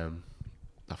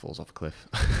 That falls off a cliff,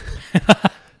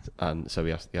 and so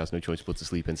he has no choice but to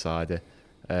sleep inside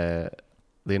it.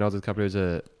 Leonardo DiCaprio is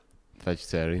a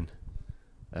vegetarian.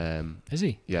 Is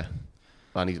he? Yeah.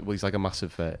 And he's like a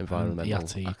massive environmental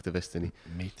activist, isn't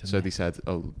he? So they said,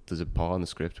 there's a part in the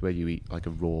script where you eat like a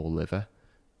raw liver,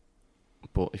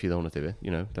 but if you don't want to do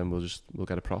it, then we'll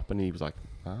get a prop. And he was like,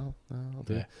 I'll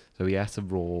do it. So he ate a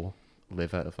raw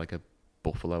liver of like a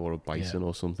buffalo or a bison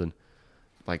or something.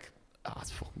 Like,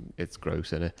 it's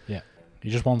gross, isn't it? Yeah. He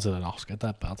just wanted an Oscar,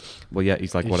 that bad. Well, yeah,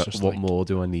 he's like, what more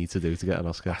do I need to do to get an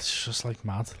Oscar? That's just like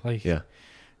mad. Like,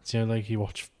 like you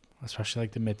watch, especially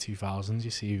like the mid-2000s,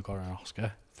 you see who got an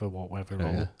Oscar for whatever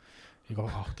role. Yeah. You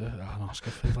got an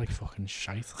Oscar for like fucking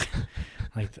shite.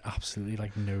 Like absolutely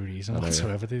like no reason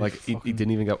whatsoever. Like he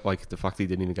didn't even get, like the fact he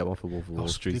didn't even get one for Wolf of Wall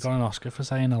Street. He got an Oscar for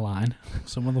saying a line.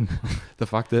 Some of them. The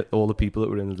fact that all the people that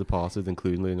were in The Departed,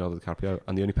 including Leonardo DiCaprio,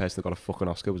 and the only person that got a fucking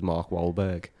Oscar was Mark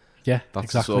Wahlberg. Yeah, that's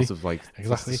exactly. The sort of like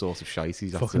that's the sort of shite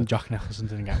he's after. Fucking Jack Nicholson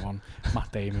didn't get one.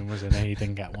 Matt Damon was in it, he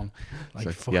didn't get one. Like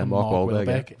fucking Mark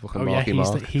Wahlberg. Yeah.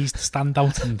 Fucking he's the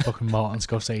standout in fucking Martin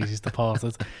Scorsese's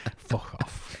Departed. Fuck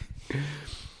off.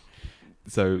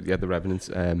 So yeah, The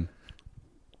Revenant.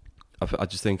 I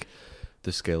just think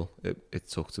the skill it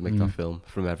took to make that film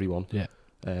from everyone. Yeah.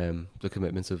 The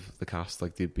commitment of the cast,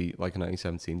 like they'd be like in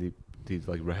 1917, they'd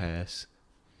like rehearse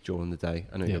during the day.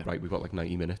 I know you're right. We've got like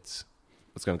 90 minutes.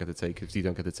 Let's go and get the take. If you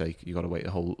don't get the take, you got to wait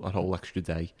a whole extra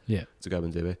day. To go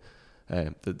and do it.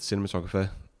 The cinematographer,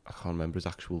 I can't remember his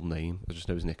actual name. I just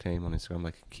know his nickname on Instagram,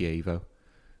 like Chievo.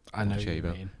 I know what you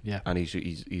mean. Yeah. And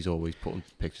he's always putting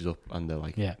pictures up, and they're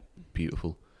like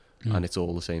beautiful. And it's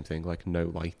all the same thing, like no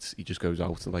lights. He just goes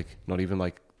out and like not even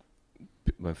like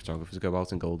when photographers go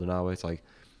out in golden hour, it's like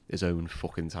his own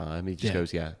fucking time. He just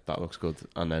goes, that looks good,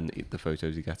 and then the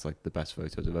photos he gets, like the best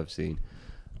photos I've ever seen.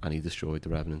 And he destroyed The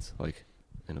Revenant, like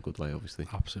in a good way, obviously.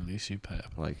 Absolutely superb.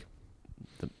 Like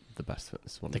the best.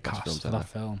 It's one of the best films cast for ever. that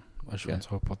film. I just want to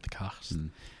talk about the cast.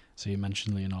 So you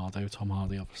mentioned Leonardo. Tom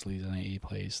Hardy obviously is in it. He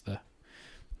plays the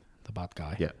bad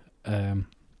guy. Yeah.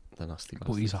 The nasty bastard.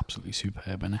 But he's absolutely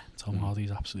superb in it. Tom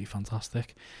Hardy's absolutely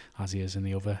fantastic, as he is in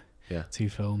the other two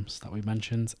films that we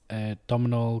mentioned.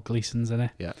 Domhnall Gleeson's in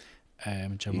it. Yeah.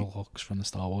 General Hux from the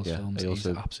Star Wars films. He's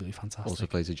absolutely fantastic. Also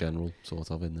plays a general,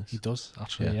 sort of, in this. He does,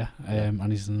 actually, yeah.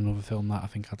 And he's in another film that I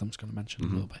think Adam's going to mention a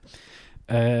little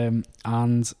bit.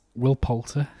 And Will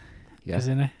Poulter is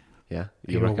in it. Yeah.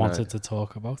 You wanted to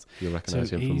talk about. You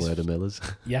recognise him from We're the Millers.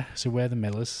 Yeah, so We're the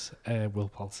Millers. Will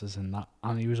Poulter's in that.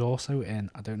 And he was also in,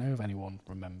 I don't know if anyone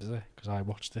remembers it, because I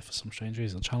watched it for some strange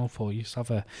reason. Channel 4 used to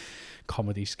have a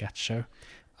comedy sketch show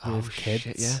with kids.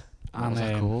 Shit, yeah. What was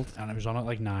that called? And it was on at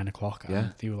like 9 o'clock,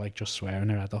 and they were like just swearing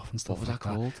their head off and stuff. What was that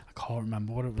called? I can't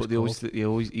remember what it was called. He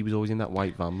was always in that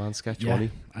White Van Man sketch, wasn't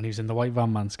he? And he was in the White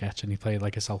Van Man sketch, and he played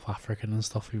like a South African and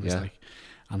stuff. He was like,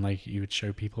 and like he would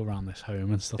show people around this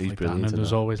home and stuff like that. And there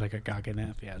was always like a gag in it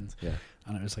at the end. Yeah.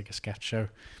 And it was like a sketch show,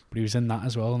 but he was in that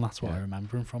as well, and that's what I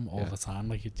remember him from all the time.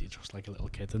 Like he's just like a little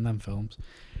kid in them films,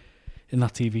 in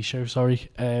that TV show. Sorry,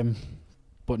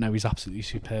 but no, he's absolutely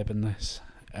superb in this.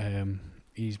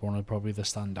 He's one of probably the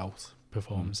standout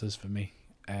performances for me.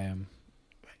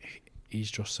 he's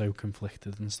just so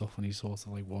conflicted and stuff, and he sort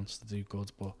of like wants to do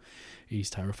good, but he's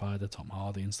terrified of Tom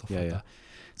Hardy and stuff that.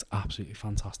 It's absolutely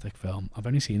fantastic film. I've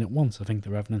only seen it once, I think, The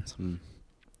Revenant,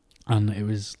 and it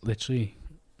was literally,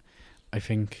 I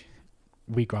think,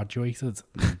 we graduated.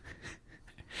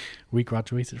 We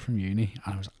graduated from uni,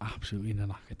 and I was absolutely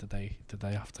knackered the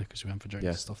day after, because we went for drinks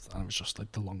and stuff, and it was just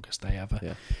like the longest day ever.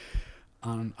 Yeah.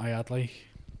 And I had like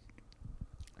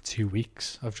 2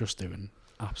 weeks of just doing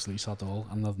absolutely sod all,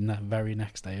 and the very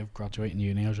next day of graduating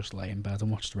uni, I was just lay in bed and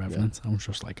watched The Revenant. I was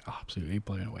just like absolutely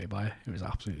blown away by it. It was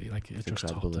absolutely like it just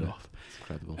topped it off. It's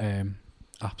incredible.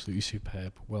 Absolutely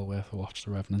superb. Well worth a watch,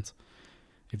 The Revenant.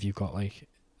 If you've got like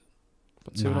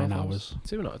 9 hours.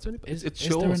 2 hours. It's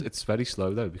short. It's very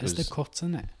slow though, because is there cuts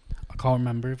in it? I can't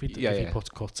remember if he puts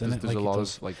cuts in it. There's a lot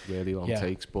of like really long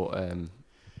takes, but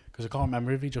because I can't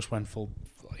remember if he just went full.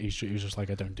 He was just like,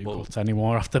 I don't do cuts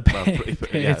anymore after.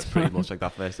 It's pretty much like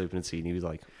that first opening scene. He was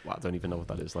like, well, I don't even know what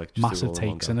that is. Like, just massive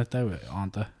takes in it though,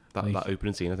 aren't there? That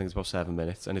opening scene, I think it's about 7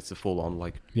 minutes, and it's a full on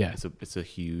like it's a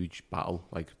huge battle.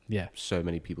 Like so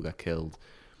many people get killed.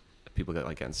 People get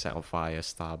like getting set on fire,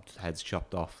 stabbed, heads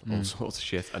chopped off, all sorts of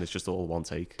shit, and it's just all one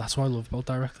take. That's what I love about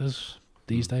directors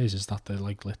these days, is that they're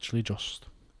like literally just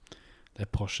they're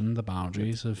pushing the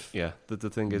boundaries of the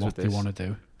thing is what with this, they want to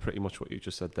do. Pretty much what you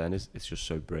just said then is it's just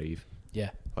so brave.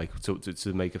 Yeah, like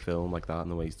to make a film like that and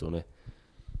the way he's done it,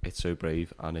 it's so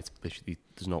brave, and it's literally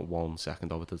there's not 1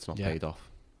 second of it that's not paid off.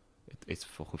 It's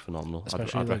fucking phenomenal.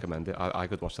 I'd recommend it. I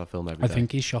could watch that film every day. I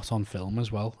think he's shot on film as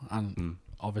well, and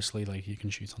obviously like you can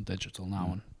shoot on digital now,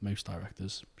 and most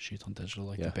directors shoot on digital.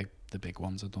 Like the big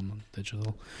ones are done on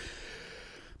digital.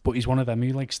 But he's one of them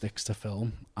who like sticks to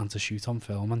film and to shoot on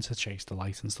film and to chase the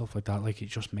light and stuff like that. Like, it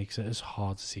just makes it as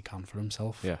hard as he can for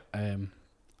himself. Yeah. And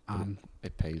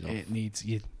it pays off. It needs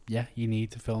you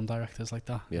need to film directors like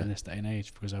that in this day and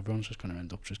age, because everyone's just going to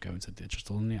end up just going to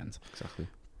digital in the end. Exactly.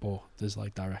 But there's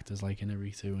like directors like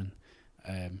Inarritu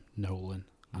and Nolan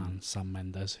and Sam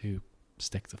Mendes who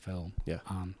stick to film. Yeah.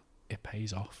 And it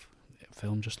pays off.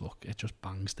 Film just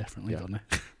bangs differently, doesn't it?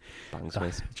 Bangs,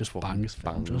 mate. Just bangs,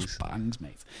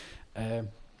 mate.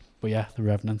 But yeah, The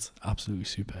Revenant, absolutely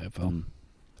superb film.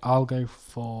 I'll go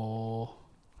for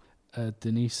a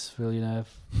Denis Villeneuve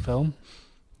film.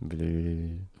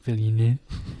 Villeneuve.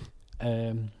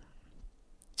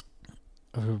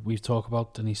 We've talked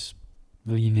about Denis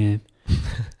Villeneuve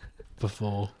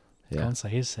before. I can't say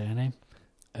his surname.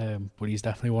 But he's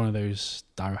definitely one of those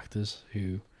directors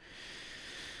who,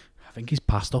 I think he's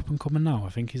past up and coming now. I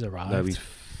think he's arrived. No, he's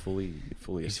fully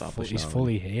established. He's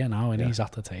fully here now, and he's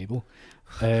at the table.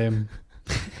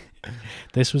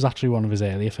 This was actually one of his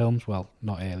earlier films. Well,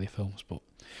 not earlier films, but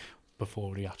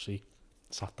before he actually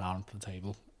sat down at the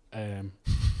table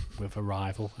with a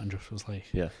rival and just was like,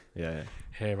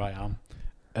 here I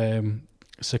am.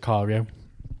 Sicario,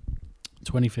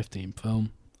 2015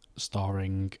 film,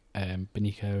 starring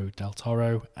Benicio del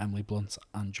Toro, Emily Blunt,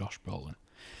 and Josh Brolin.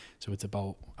 So it's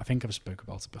about, I think I've spoke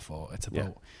about it before, it's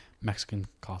about Mexican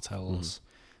cartels,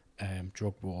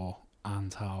 drug war,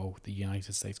 and how the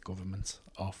United States government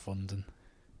are funding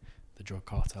the drug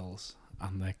cartels,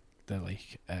 and they're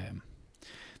like,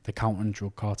 they're counting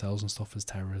drug cartels and stuff as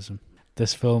terrorism.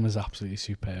 This film is absolutely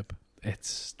superb.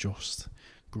 It's just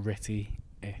gritty.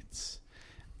 It's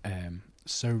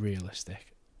so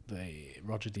realistic.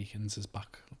 Roger Deakins is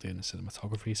back doing the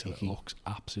cinematography, so it looks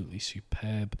absolutely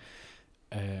superb.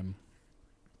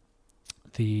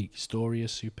 The story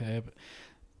is superb.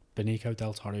 Benicio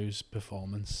del Toro's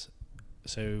performance.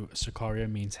 So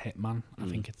Sicario means hitman. I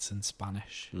think it's in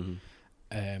Spanish.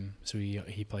 So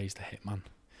he plays the hitman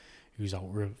who's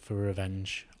out for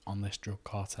revenge on this drug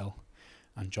cartel,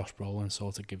 and Josh Brolin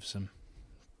sort of gives him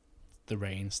the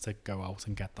reins to go out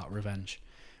and get that revenge.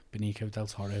 Benicio del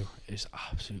Toro is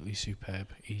absolutely superb.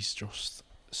 He's just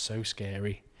so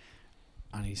scary,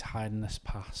 and he's hiding this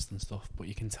past and stuff, but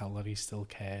you can tell that he still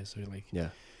cares. So like,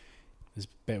 there's a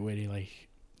bit where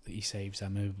he saves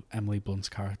Emily Blunt's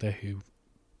character, who,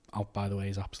 by the way,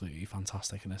 is absolutely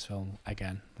fantastic in this film.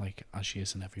 Again, like as she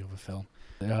is in every other film.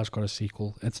 It has got a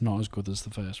sequel. It's not as good as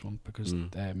the first one because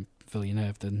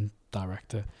Villeneuve didn't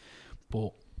direct it,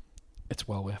 but it's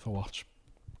well worth a watch.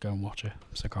 Go and watch it,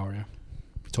 Sicario.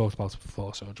 We talked about it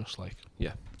before, so I'll just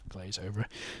glaze over it.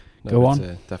 Go on.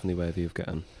 Definitely worthy of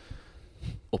getting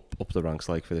up the ranks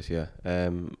like for this year.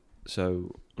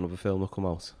 So another film will come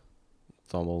out.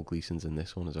 Domhnall Gleeson's in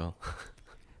this one as well.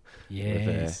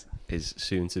 Yes. Is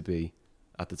soon to be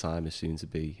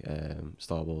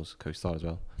Star Wars co-star as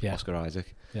well. Yeah. Oscar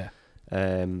Isaac. Yeah.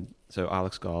 So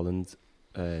Alex Garland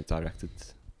directed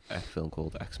a film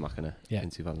called Ex Machina in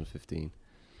 2015.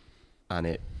 and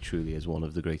it truly is one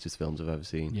of the greatest films I've ever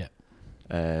seen. Yeah.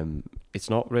 It's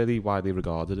not really widely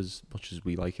regarded as much as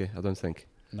we like it, I don't think.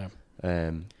 No.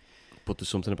 But there's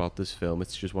something about this film.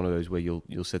 It's just one of those where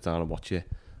you'll sit down and watch it,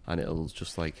 and it'll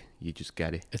just like you just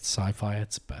get it. It's sci-fi at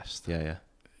its best. Yeah.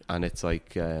 And it's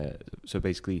like so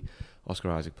basically,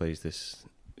 Oscar Isaac plays this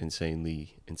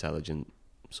insanely intelligent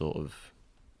sort of.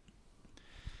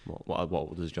 What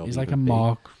would his job? He's like a even be?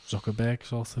 Mark Zuckerberg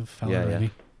sort of fella, really.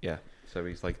 Yeah. So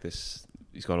he's like this.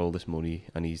 He's got all this money,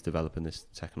 and he's developing this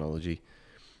technology.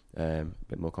 A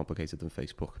bit more complicated than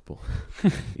Facebook, but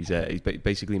he's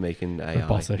basically making AI.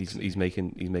 Robotics. He's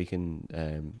making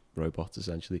robots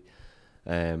essentially,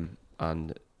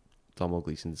 and Domhnall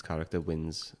Gleeson's character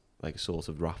wins like a sort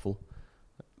of raffle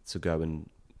to go and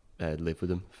live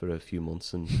with him for a few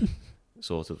months and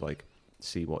sort of like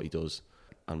see what he does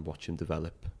and watch him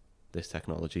develop this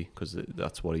technology, because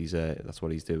that's what he's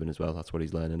doing as well. That's what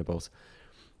he's learning about.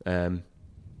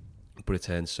 But it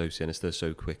turns so sinister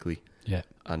so quickly. Yeah.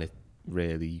 And it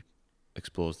really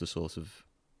explores the sort of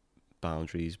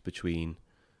boundaries between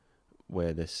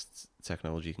where this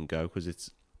technology can go, because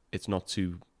it's not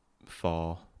too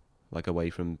far like away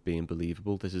from being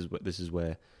believable. This is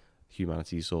where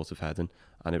humanity is sort of heading,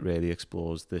 and it really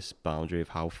explores this boundary of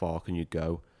how far can you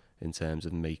go in terms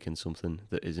of making something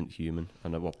that isn't human,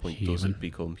 and at what point does it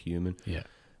become human. Yeah.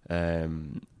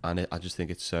 I just think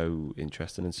it's so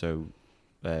interesting and so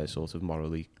sort of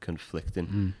morally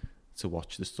conflicting to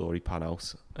watch the story pan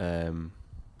out.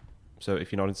 So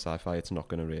if you're not in sci-fi, it's not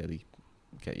going to really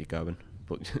get you going.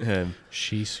 But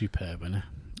she's superb in it.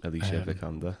 Alicia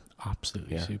Vikander,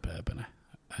 absolutely superb in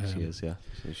it. She is, yeah.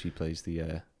 So she plays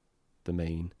the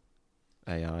main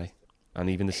AI, and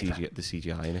even the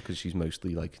CGI in it, because she's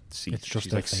mostly like it's just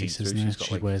she's her like face, see-through. isn't it? Got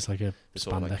She like wears like a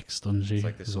spandex dungy. It's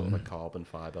like this sort of like carbon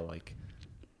fibre like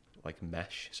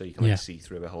mesh, so you can like see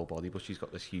through her whole body, but she's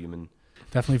got this human.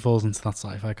 Definitely falls into that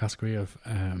sci-fi category of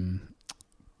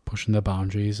pushing the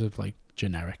boundaries of like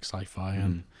generic sci-fi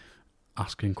and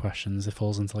asking questions. It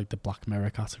falls into like the Black Mirror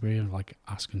category of like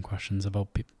asking questions about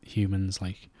humans,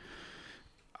 like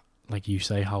you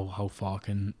say, how far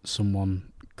can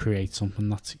someone create something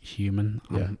that's human,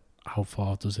 and how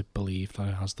far does it believe that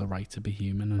it has the right to be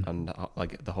human, and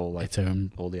like the whole like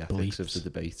all the ethics of the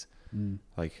debate.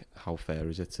 Like how fair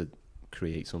is it to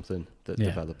create something that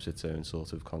develops its own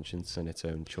sort of conscience and its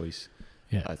own choice?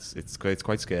 Yeah, it's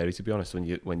quite scary, to be honest, when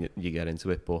you get into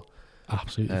it, but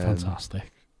absolutely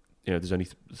fantastic. You know, there's only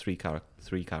three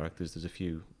characters. There's a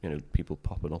few, people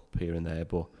popping up here and there,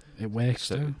 but it works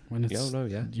too when it's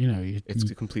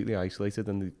it's completely isolated,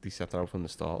 and they set that out from the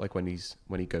start. Like when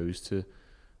he goes to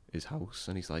his house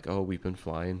and he's like, "Oh, we've been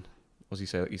flying." What's he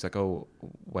say? He's like, "Oh,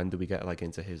 when do we get like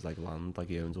into his like land? Like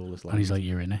he owns all this land." And he's like,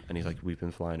 "You're in it." And he's like, "We've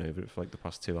been flying over it for like the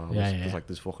past 2 hours." Yeah. There's like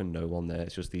there's fucking no one there.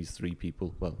 It's just these 3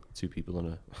 people. Well, 2 people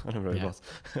and a robot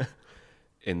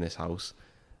in this house.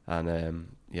 And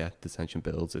the tension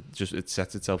builds. It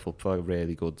sets itself up for a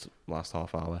really good last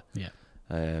half hour. Yeah.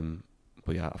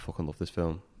 But yeah, I fucking love this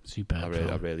film. Superb.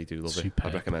 I really do love it.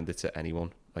 I'd recommend it to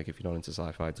anyone. Like if you're not into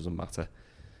sci-fi, it doesn't matter.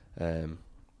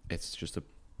 It's just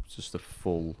a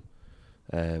full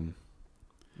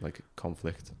like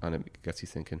conflict, and it gets you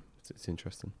thinking. It's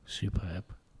interesting. Superb.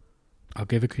 I'll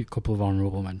give a couple of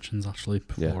honourable mentions actually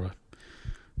before I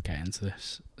get into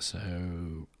this. So,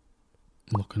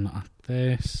 looking at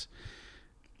this,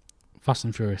 Fast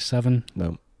and Furious 7.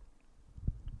 No.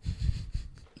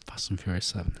 Fast and Furious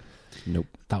 7. Nope.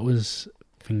 That was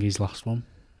Thingy's last one.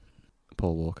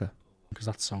 Paul Walker. Because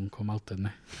that song come out, didn't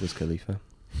it? Wiz Khalifa.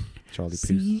 Charlie Puth.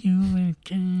 See you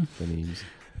again. The memes.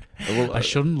 Well, I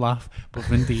shouldn't laugh, but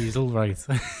Vin Diesel, right?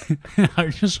 I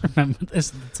just remembered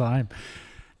this at the time.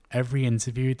 Every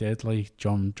interview he did, like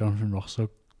Jonathan Rosso,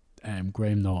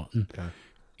 Graham Norton,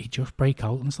 he'd just break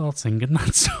out and start singing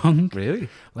that song. Really?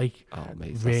 Like, oh,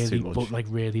 mate, that's really, too much. but like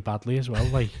really badly as well.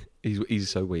 Like,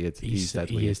 he's so weird. He's dead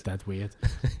weird. He is dead weird.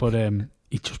 But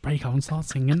he'd just break out and start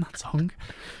singing that song.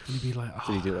 And he'd be like,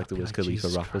 did he do like the Wiz Khalifa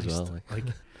rap Christ. as well? Like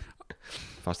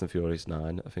Fast and Furious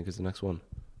 9, I think, is the next one.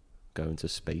 Going to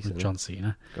space. With John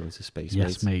Cena. Going to space,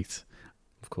 yes, mate.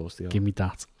 Of course they are. Give me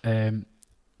that.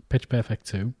 Pitch Perfect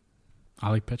 2. I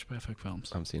like Pitch Perfect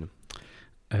films. I haven't seen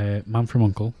them. Man from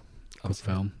U.N.C.L.E. Good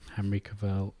film. Henry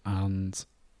Cavill and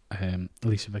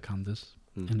Alicia Vikander's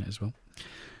in it as well.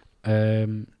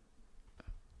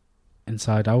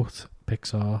 Inside Out,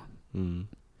 Pixar. The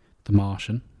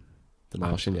Martian. The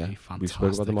Martian, absolutely yeah. We've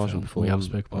spoken about The Martian film. before. We have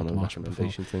spoken about The Martian before.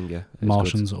 Thing, yeah.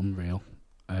 Martian's unreal.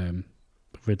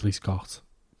 Ridley Scott,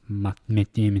 Matt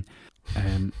Damon,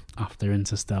 after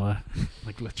Interstellar,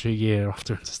 like literally a year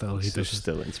after Interstellar, he's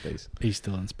still in space. He's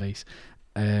still in space.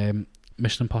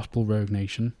 Mission Impossible Rogue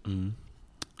Nation. Mm.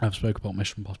 I've spoke about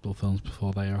Mission Impossible films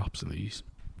before. They are absolutely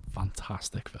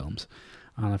fantastic films.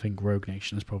 And I think Rogue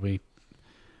Nation is probably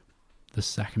the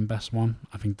second best one.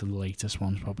 I think the latest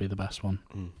one's probably the best one.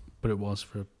 Mm. But it was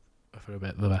for a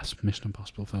bit the best Mission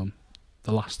Impossible film.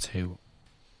 The last two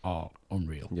are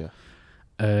unreal. Yeah.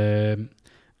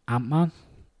 Ant-Man.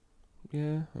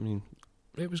 Yeah, I mean,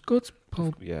 it was good.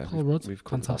 Paul Rudd, we've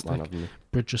covered that fantastic. one, haven't we?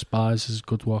 Bridge of Spies is a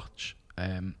good watch.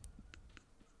 The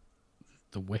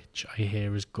Witch, I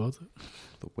hear, is good.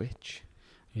 The Witch?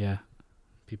 Yeah.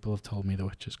 People have told me The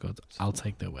Witch is good. I'll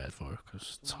take their word for it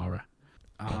because it's horror.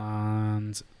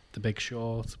 And The Big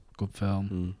Short, good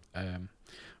film.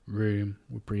 Room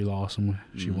with Brie Larson,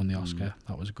 she won the Oscar.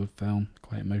 That was a good film,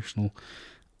 quite emotional.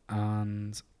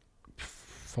 And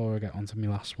before I get on to my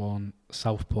last one,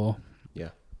 Southpaw. Yeah.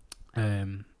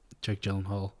 Jake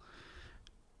Gyllenhaal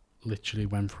literally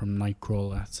went from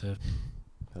Nightcrawler to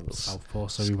Southpaw,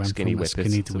 so he went from a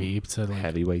skinny dweeb to like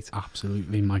heavyweight.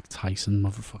 Absolutely Mike Tyson,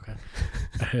 motherfucker.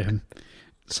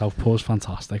 Southpaw's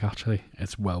fantastic, actually.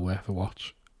 It's well worth a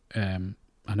watch.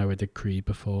 I know I did Creed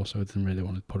before, so I didn't really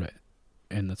want to put it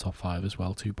in the top 5 as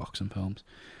well, 2 boxing films.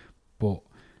 But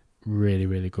really,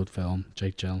 really good film.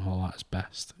 Jake Gyllenhaal at his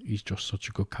best. He's just such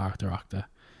a good character actor.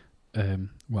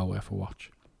 Well worth a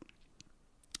watch.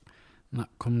 And that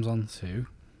comes on to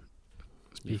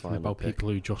speaking about people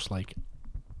who just like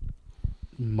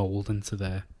mould into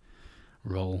their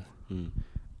role.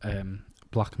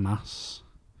 Black Mass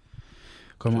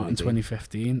come out in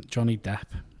 2015. Johnny Depp.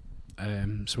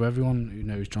 So everyone who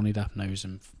knows Johnny Depp knows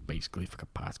him basically for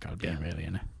Pirates of the Caribbean, really,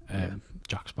 innit?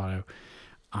 Jack Sparrow.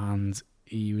 And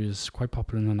he was quite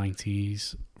popular in the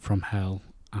 90s from Hell.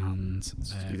 And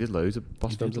he did loads of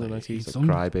boss films in the 90s, like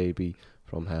Cry Baby,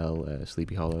 From Hell,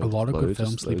 Sleepy Hollow. A lot of good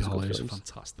films. Sleepy Hollow is a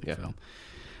fantastic film.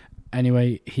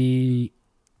 Anyway, he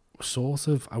sort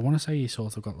of, I want to say he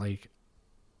sort of got like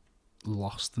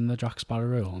lost in the Jack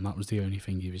Sparrow role, and that was the only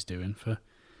thing he was doing for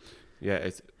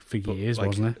years, like,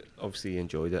 wasn't it? Obviously he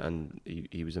enjoyed it, and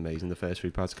he was amazing. The first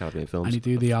 3 Pirates of the Caribbean films. And he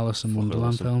do the Alice in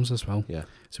Wonderland films as well. Yeah.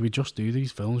 So we just do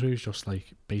these films where he's just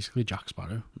like basically Jack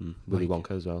Sparrow. Willy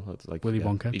Wonka as well. Like Willy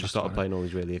Wonka. He just started playing all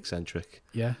these really eccentric.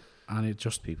 Yeah, and it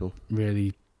just people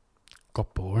really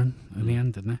got boring in the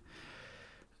end, didn't it?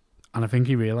 And I think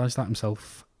he realised that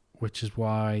himself, which is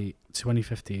why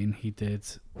 2015 he did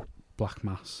Black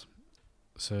Mass.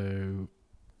 So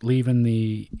leaving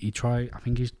I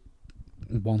think he's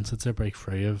wanted to break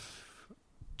free of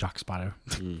Jack Sparrow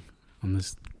and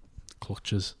his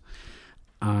clutches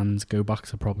and go back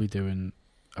to probably doing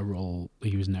a role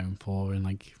he was known for in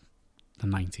like the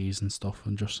 90s and stuff,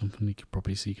 and just something he could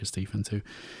probably sink his teeth into.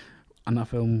 And that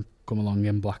film come along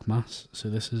in Black Mass. So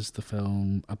this is the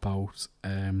film about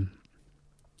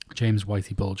James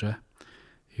Whitey Bulger,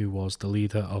 who was the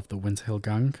leader of the Winter Hill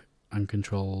Gang and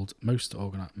controlled most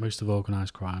of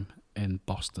organised crime in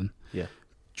Boston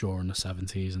during the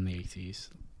 70s and the 80s.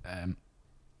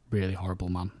 Really horrible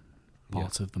man.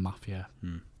 Part of the mafia,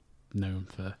 known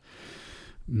for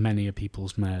many of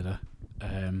people's murder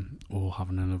or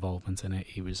having an involvement in it.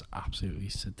 He was absolutely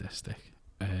sadistic.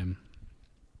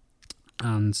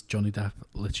 And Johnny Depp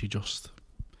literally just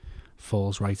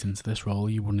falls right into this role.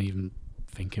 You wouldn't even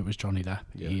think it was Johnny Depp.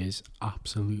 He is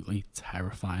absolutely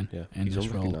terrifying in he's this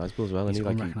role. He's unrecognisable as well. He's he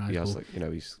has like,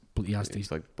 he has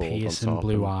these like piercing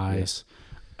blue eyes.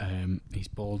 He's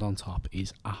bald on top.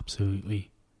 He's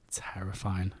absolutely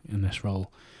terrifying in this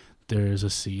role. There's a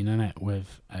scene in it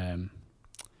with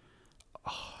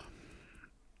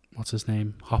what's his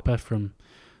name? Hopper from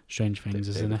Strange Things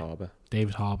is in it.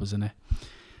 David Harbour's in it.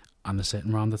 And they're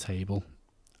sitting around the table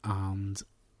and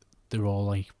they're all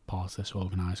like part of this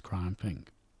organised crime thing.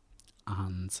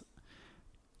 And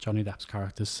Johnny Depp's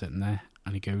character's sitting there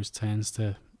and he turns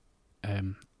to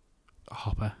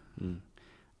Hopper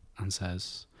and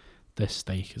says, "This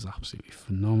steak is absolutely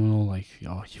phenomenal. Like,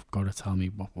 oh, you've got to tell me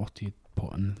what do you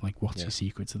put in? Like, what's your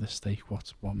secret to this steak?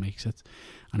 What makes it?"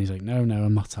 And he's like, No,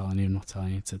 I'm not telling you.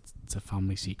 It's a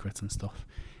family secret and stuff."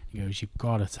 He goes, "You've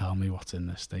got to tell me what's in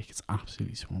this steak. It's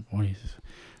absolutely small."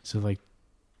 So like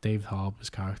David Harbour's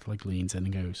character like leans in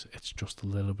and goes, "It's just a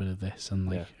little bit of this and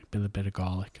like a bit of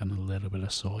garlic and a little bit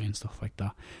of soy and stuff like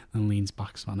that." And leans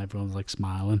back and everyone's like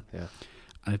smiling. Yeah.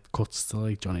 And it cuts to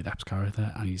like Johnny Depp's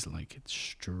character and he's like, it's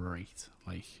straight,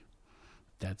 like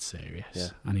dead serious. Yeah.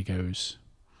 And he goes,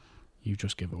 "You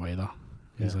just give away that."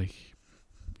 Yeah. He's like,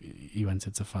 he went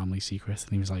into family secret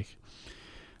and he was like,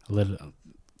 a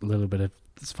little bit of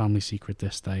this family secret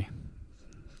this day.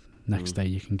 Next day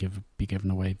you can be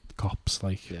giving away cops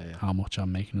like how much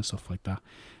I'm making and stuff like that.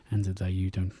 End of the day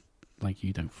you don't like,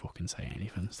 you don't fucking say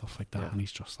anything and stuff like that. Yeah. And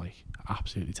he's just like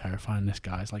absolutely terrifying. This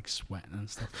guy's like sweating and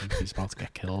stuff, thinks he's about to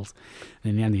get killed.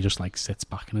 And in the end, he just like sits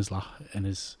back in his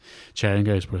chair and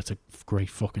goes, "But it's a great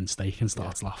fucking steak," and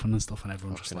starts laughing and stuff. And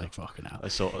everyone's just like, "Fucking hell!"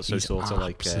 He's Sort of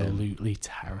like absolutely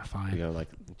terrifying. You know, like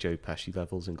Joe Pesci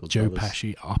levels in Goodfellas. Joe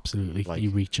Pesci, absolutely. Like, he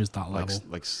reaches that level.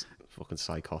 Like fucking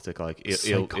psychotic. Like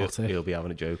Psychotic. He'll be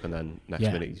having a joke, and then next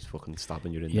minute he's fucking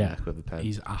stabbing you in the neck with a pen.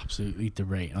 He's absolutely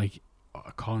deranged. Like,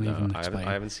 I can't even explain.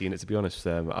 I haven't seen it, to be honest.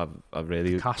 I've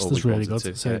really the cast is really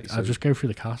good. So I'll just go through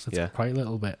the cast. It's quite a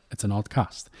little bit. It's an odd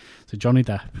cast. So Johnny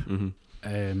Depp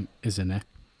is in it.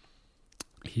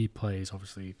 He plays,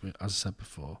 obviously, as I said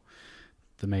before,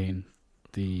 the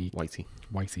Whitey.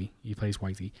 He plays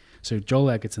Whitey. So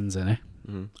Joel Edgerton's in it.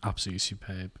 Absolutely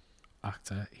superb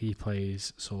actor. He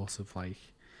plays sort of like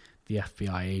the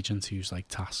FBI agent who's like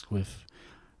tasked with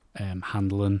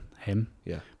handling him.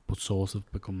 Yeah. But sort of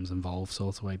becomes involved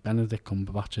sort of way. Benedict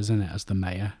Cumberbatch is in it as the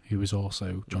mayor, who is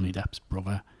also Johnny Depp's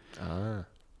brother. And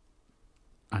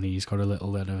he's got a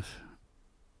little bit of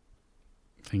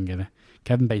thing in it.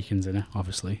 Kevin Bacon's in it,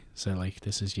 obviously. So like,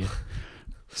 this is your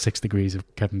 6 degrees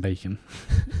of Kevin Bacon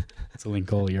to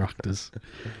link all your actors.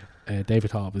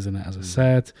 David Harbour's in it, as I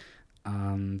said,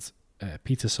 and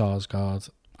Peter Sarsgaard,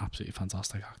 absolutely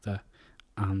fantastic actor,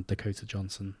 and Dakota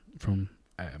Johnson from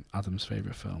Adam's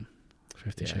favourite film,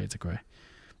 50 Shades of Grey.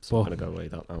 It's not going to go away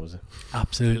that now, is it?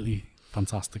 Absolutely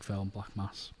fantastic film, Black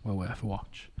Mass, well worth a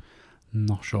watch.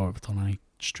 Not sure if it's on any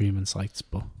streaming sites,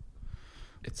 but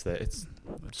it's there. It's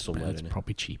somewhere. It's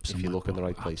probably cheap. If you look in the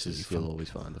right places, you'll always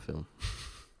find the film.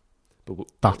 But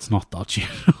that's not dodgy.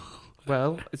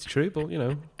 Well, it's true, but you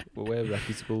know, we're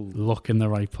reputable. Look in the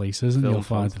right places and you'll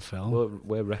find the film.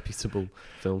 We're reputable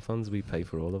film fans. We pay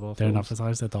for all of our Don't films.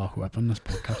 advertise the dark web on this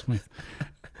podcast, mate.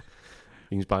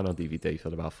 You can buy it on DVD for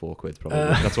about £4, probably.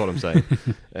 That's what I'm saying.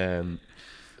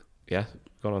 Yeah,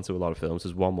 gone on to a lot of films.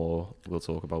 There's one more we'll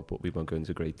talk about, but we won't go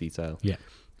into great detail. Yeah,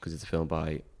 because it's a film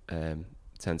by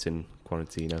Tentin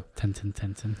Quarantino. Tentin.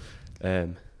 Tentin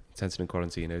and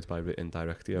Quarantino by written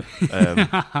director.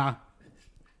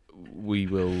 We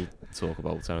will talk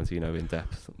about Tarantino in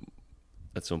depth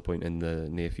at some point in the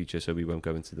near future, so we won't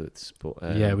go into this. But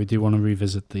yeah, we do want to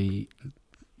revisit the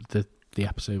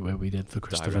episode where we did for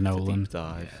Christopher Nolan. Deep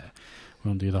dive. Yeah,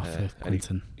 we'll do that for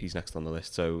Quentin. He's next on the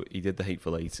list. So he did The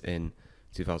Hateful Eight in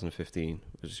 2015.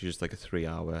 It was just like a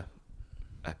 3-hour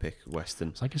epic western.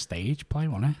 It's like a stage play,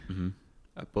 wasn't it? Mm-hmm.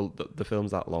 Well, the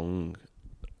film's that long.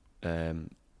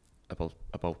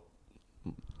 About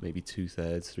maybe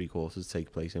 2/3, 3/4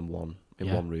 take place in one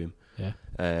room. Yeah.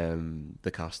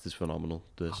 The cast is phenomenal.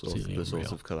 The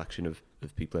sort of collection of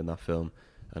people in that film,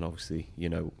 and obviously you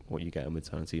know what you're getting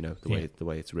with Tarantino. The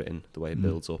way it's written, the way it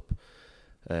builds up,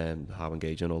 how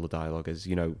engaging all the dialogue is.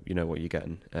 You know what you're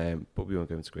getting. But we won't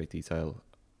go into great detail.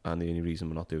 And the only reason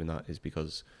we're not doing that is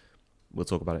because we'll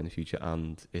talk about it in the future,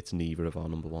 and it's neither of our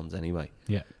number ones anyway.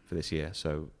 Yeah. For this year,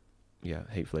 so yeah,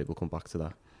 Hateful Eight. We'll come back to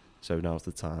that. So now's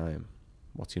the time.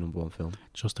 What's your number one film?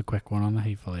 Just a quick one on The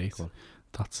Hateful Eight.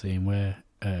 That scene where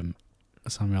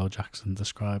Samuel L. Jackson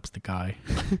describes the guy.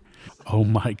 Oh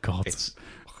my god, it's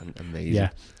fucking amazing.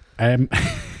 Yeah,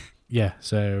 yeah.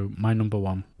 So my number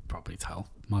one, probably tell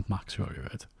Mad Max Fury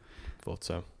Road. Thought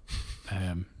so.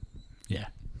 Yeah,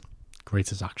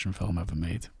 greatest action film ever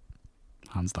made,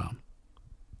 hands down.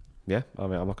 Yeah, I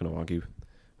mean, I'm not going to argue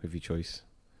with your choice,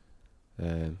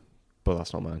 but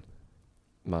that's not mine.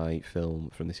 My film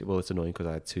from this year, well, it's annoying because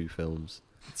I had 2 films.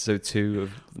 So 2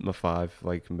 of my 5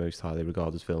 like most highly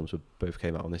regarded films both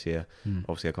came out on this year.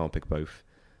 Obviously I can't pick both,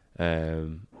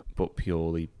 but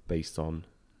purely based on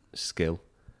skill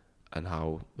and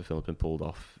how the film's been pulled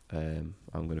off, I'm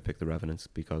going to pick The Revenant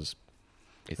because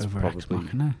it's over probably Ex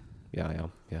Machina? Yeah, I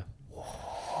am.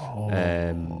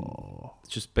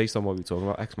 Just based on what we're talking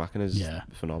about, Ex Machina is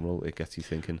phenomenal. It gets you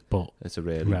thinking. But it's a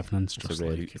really Revenant's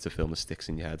it's a film that sticks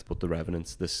in your head. But The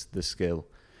Revenant, the skill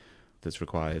that's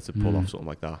required to pull off something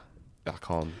like that, I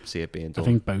can't see it being done. I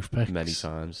think both picks many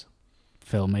times,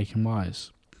 filmmaking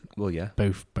wise. Well, yeah,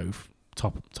 both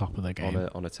top of their game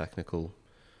on a technical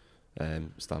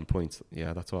standpoint.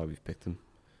 Yeah, that's why we've picked them.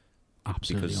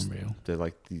 Absolutely because unreal. They're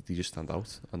like they just stand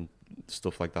out, and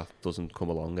stuff like that doesn't come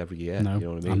along every year. No, you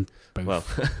know what I mean? Well,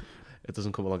 it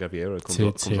doesn't come along every year. It comes two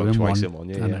out twice in 1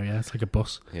 year. I know, yeah, it's like a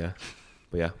bus. Yeah,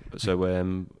 but yeah. So we're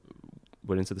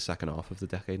into the second half of the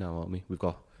decade now, aren't we? We've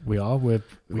got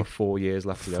 4 years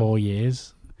left to go. 4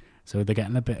 years. So they're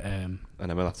getting a bit. And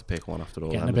then we'll have to pick one after all.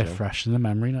 Getting a bit fresh in the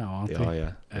memory now, aren't they?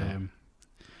 Yeah.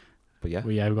 But yeah.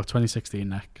 We've got 2016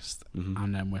 next,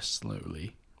 and then we're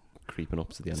slowly creeping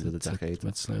up to the end of the decade.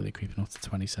 We're slowly creeping up to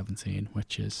 2017,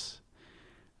 which is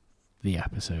the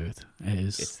episode.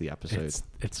 It's the episode.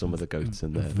 It's some of the goats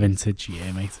in there. Vintage,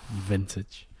 yeah, mate.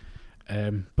 Vintage.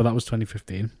 But that was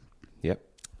 2015. Yep.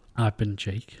 I've been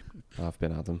Jake. I've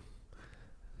been Adam.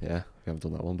 Yeah, we haven't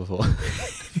done that one before.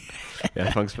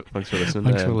 Yeah, thanks for listening.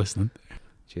 Thanks for listening.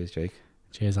 Cheers, Jake.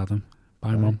 Cheers, Adam.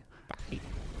 Bye, Mum. Bye.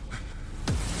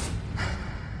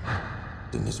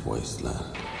 In this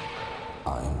wasteland,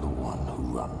 I am the one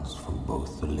who runs from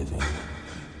both the living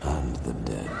and the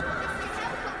dead.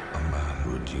 A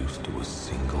man reduced to a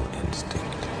single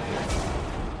instinct.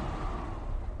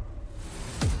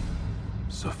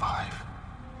 Survive.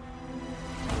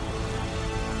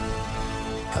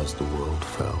 As the world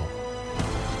fell,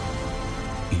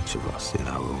 each of us in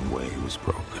our own way was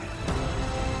broken.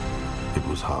 It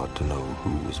was hard to know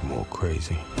who was more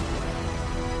crazy.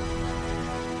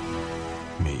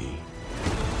 Me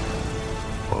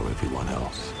or everyone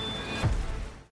else.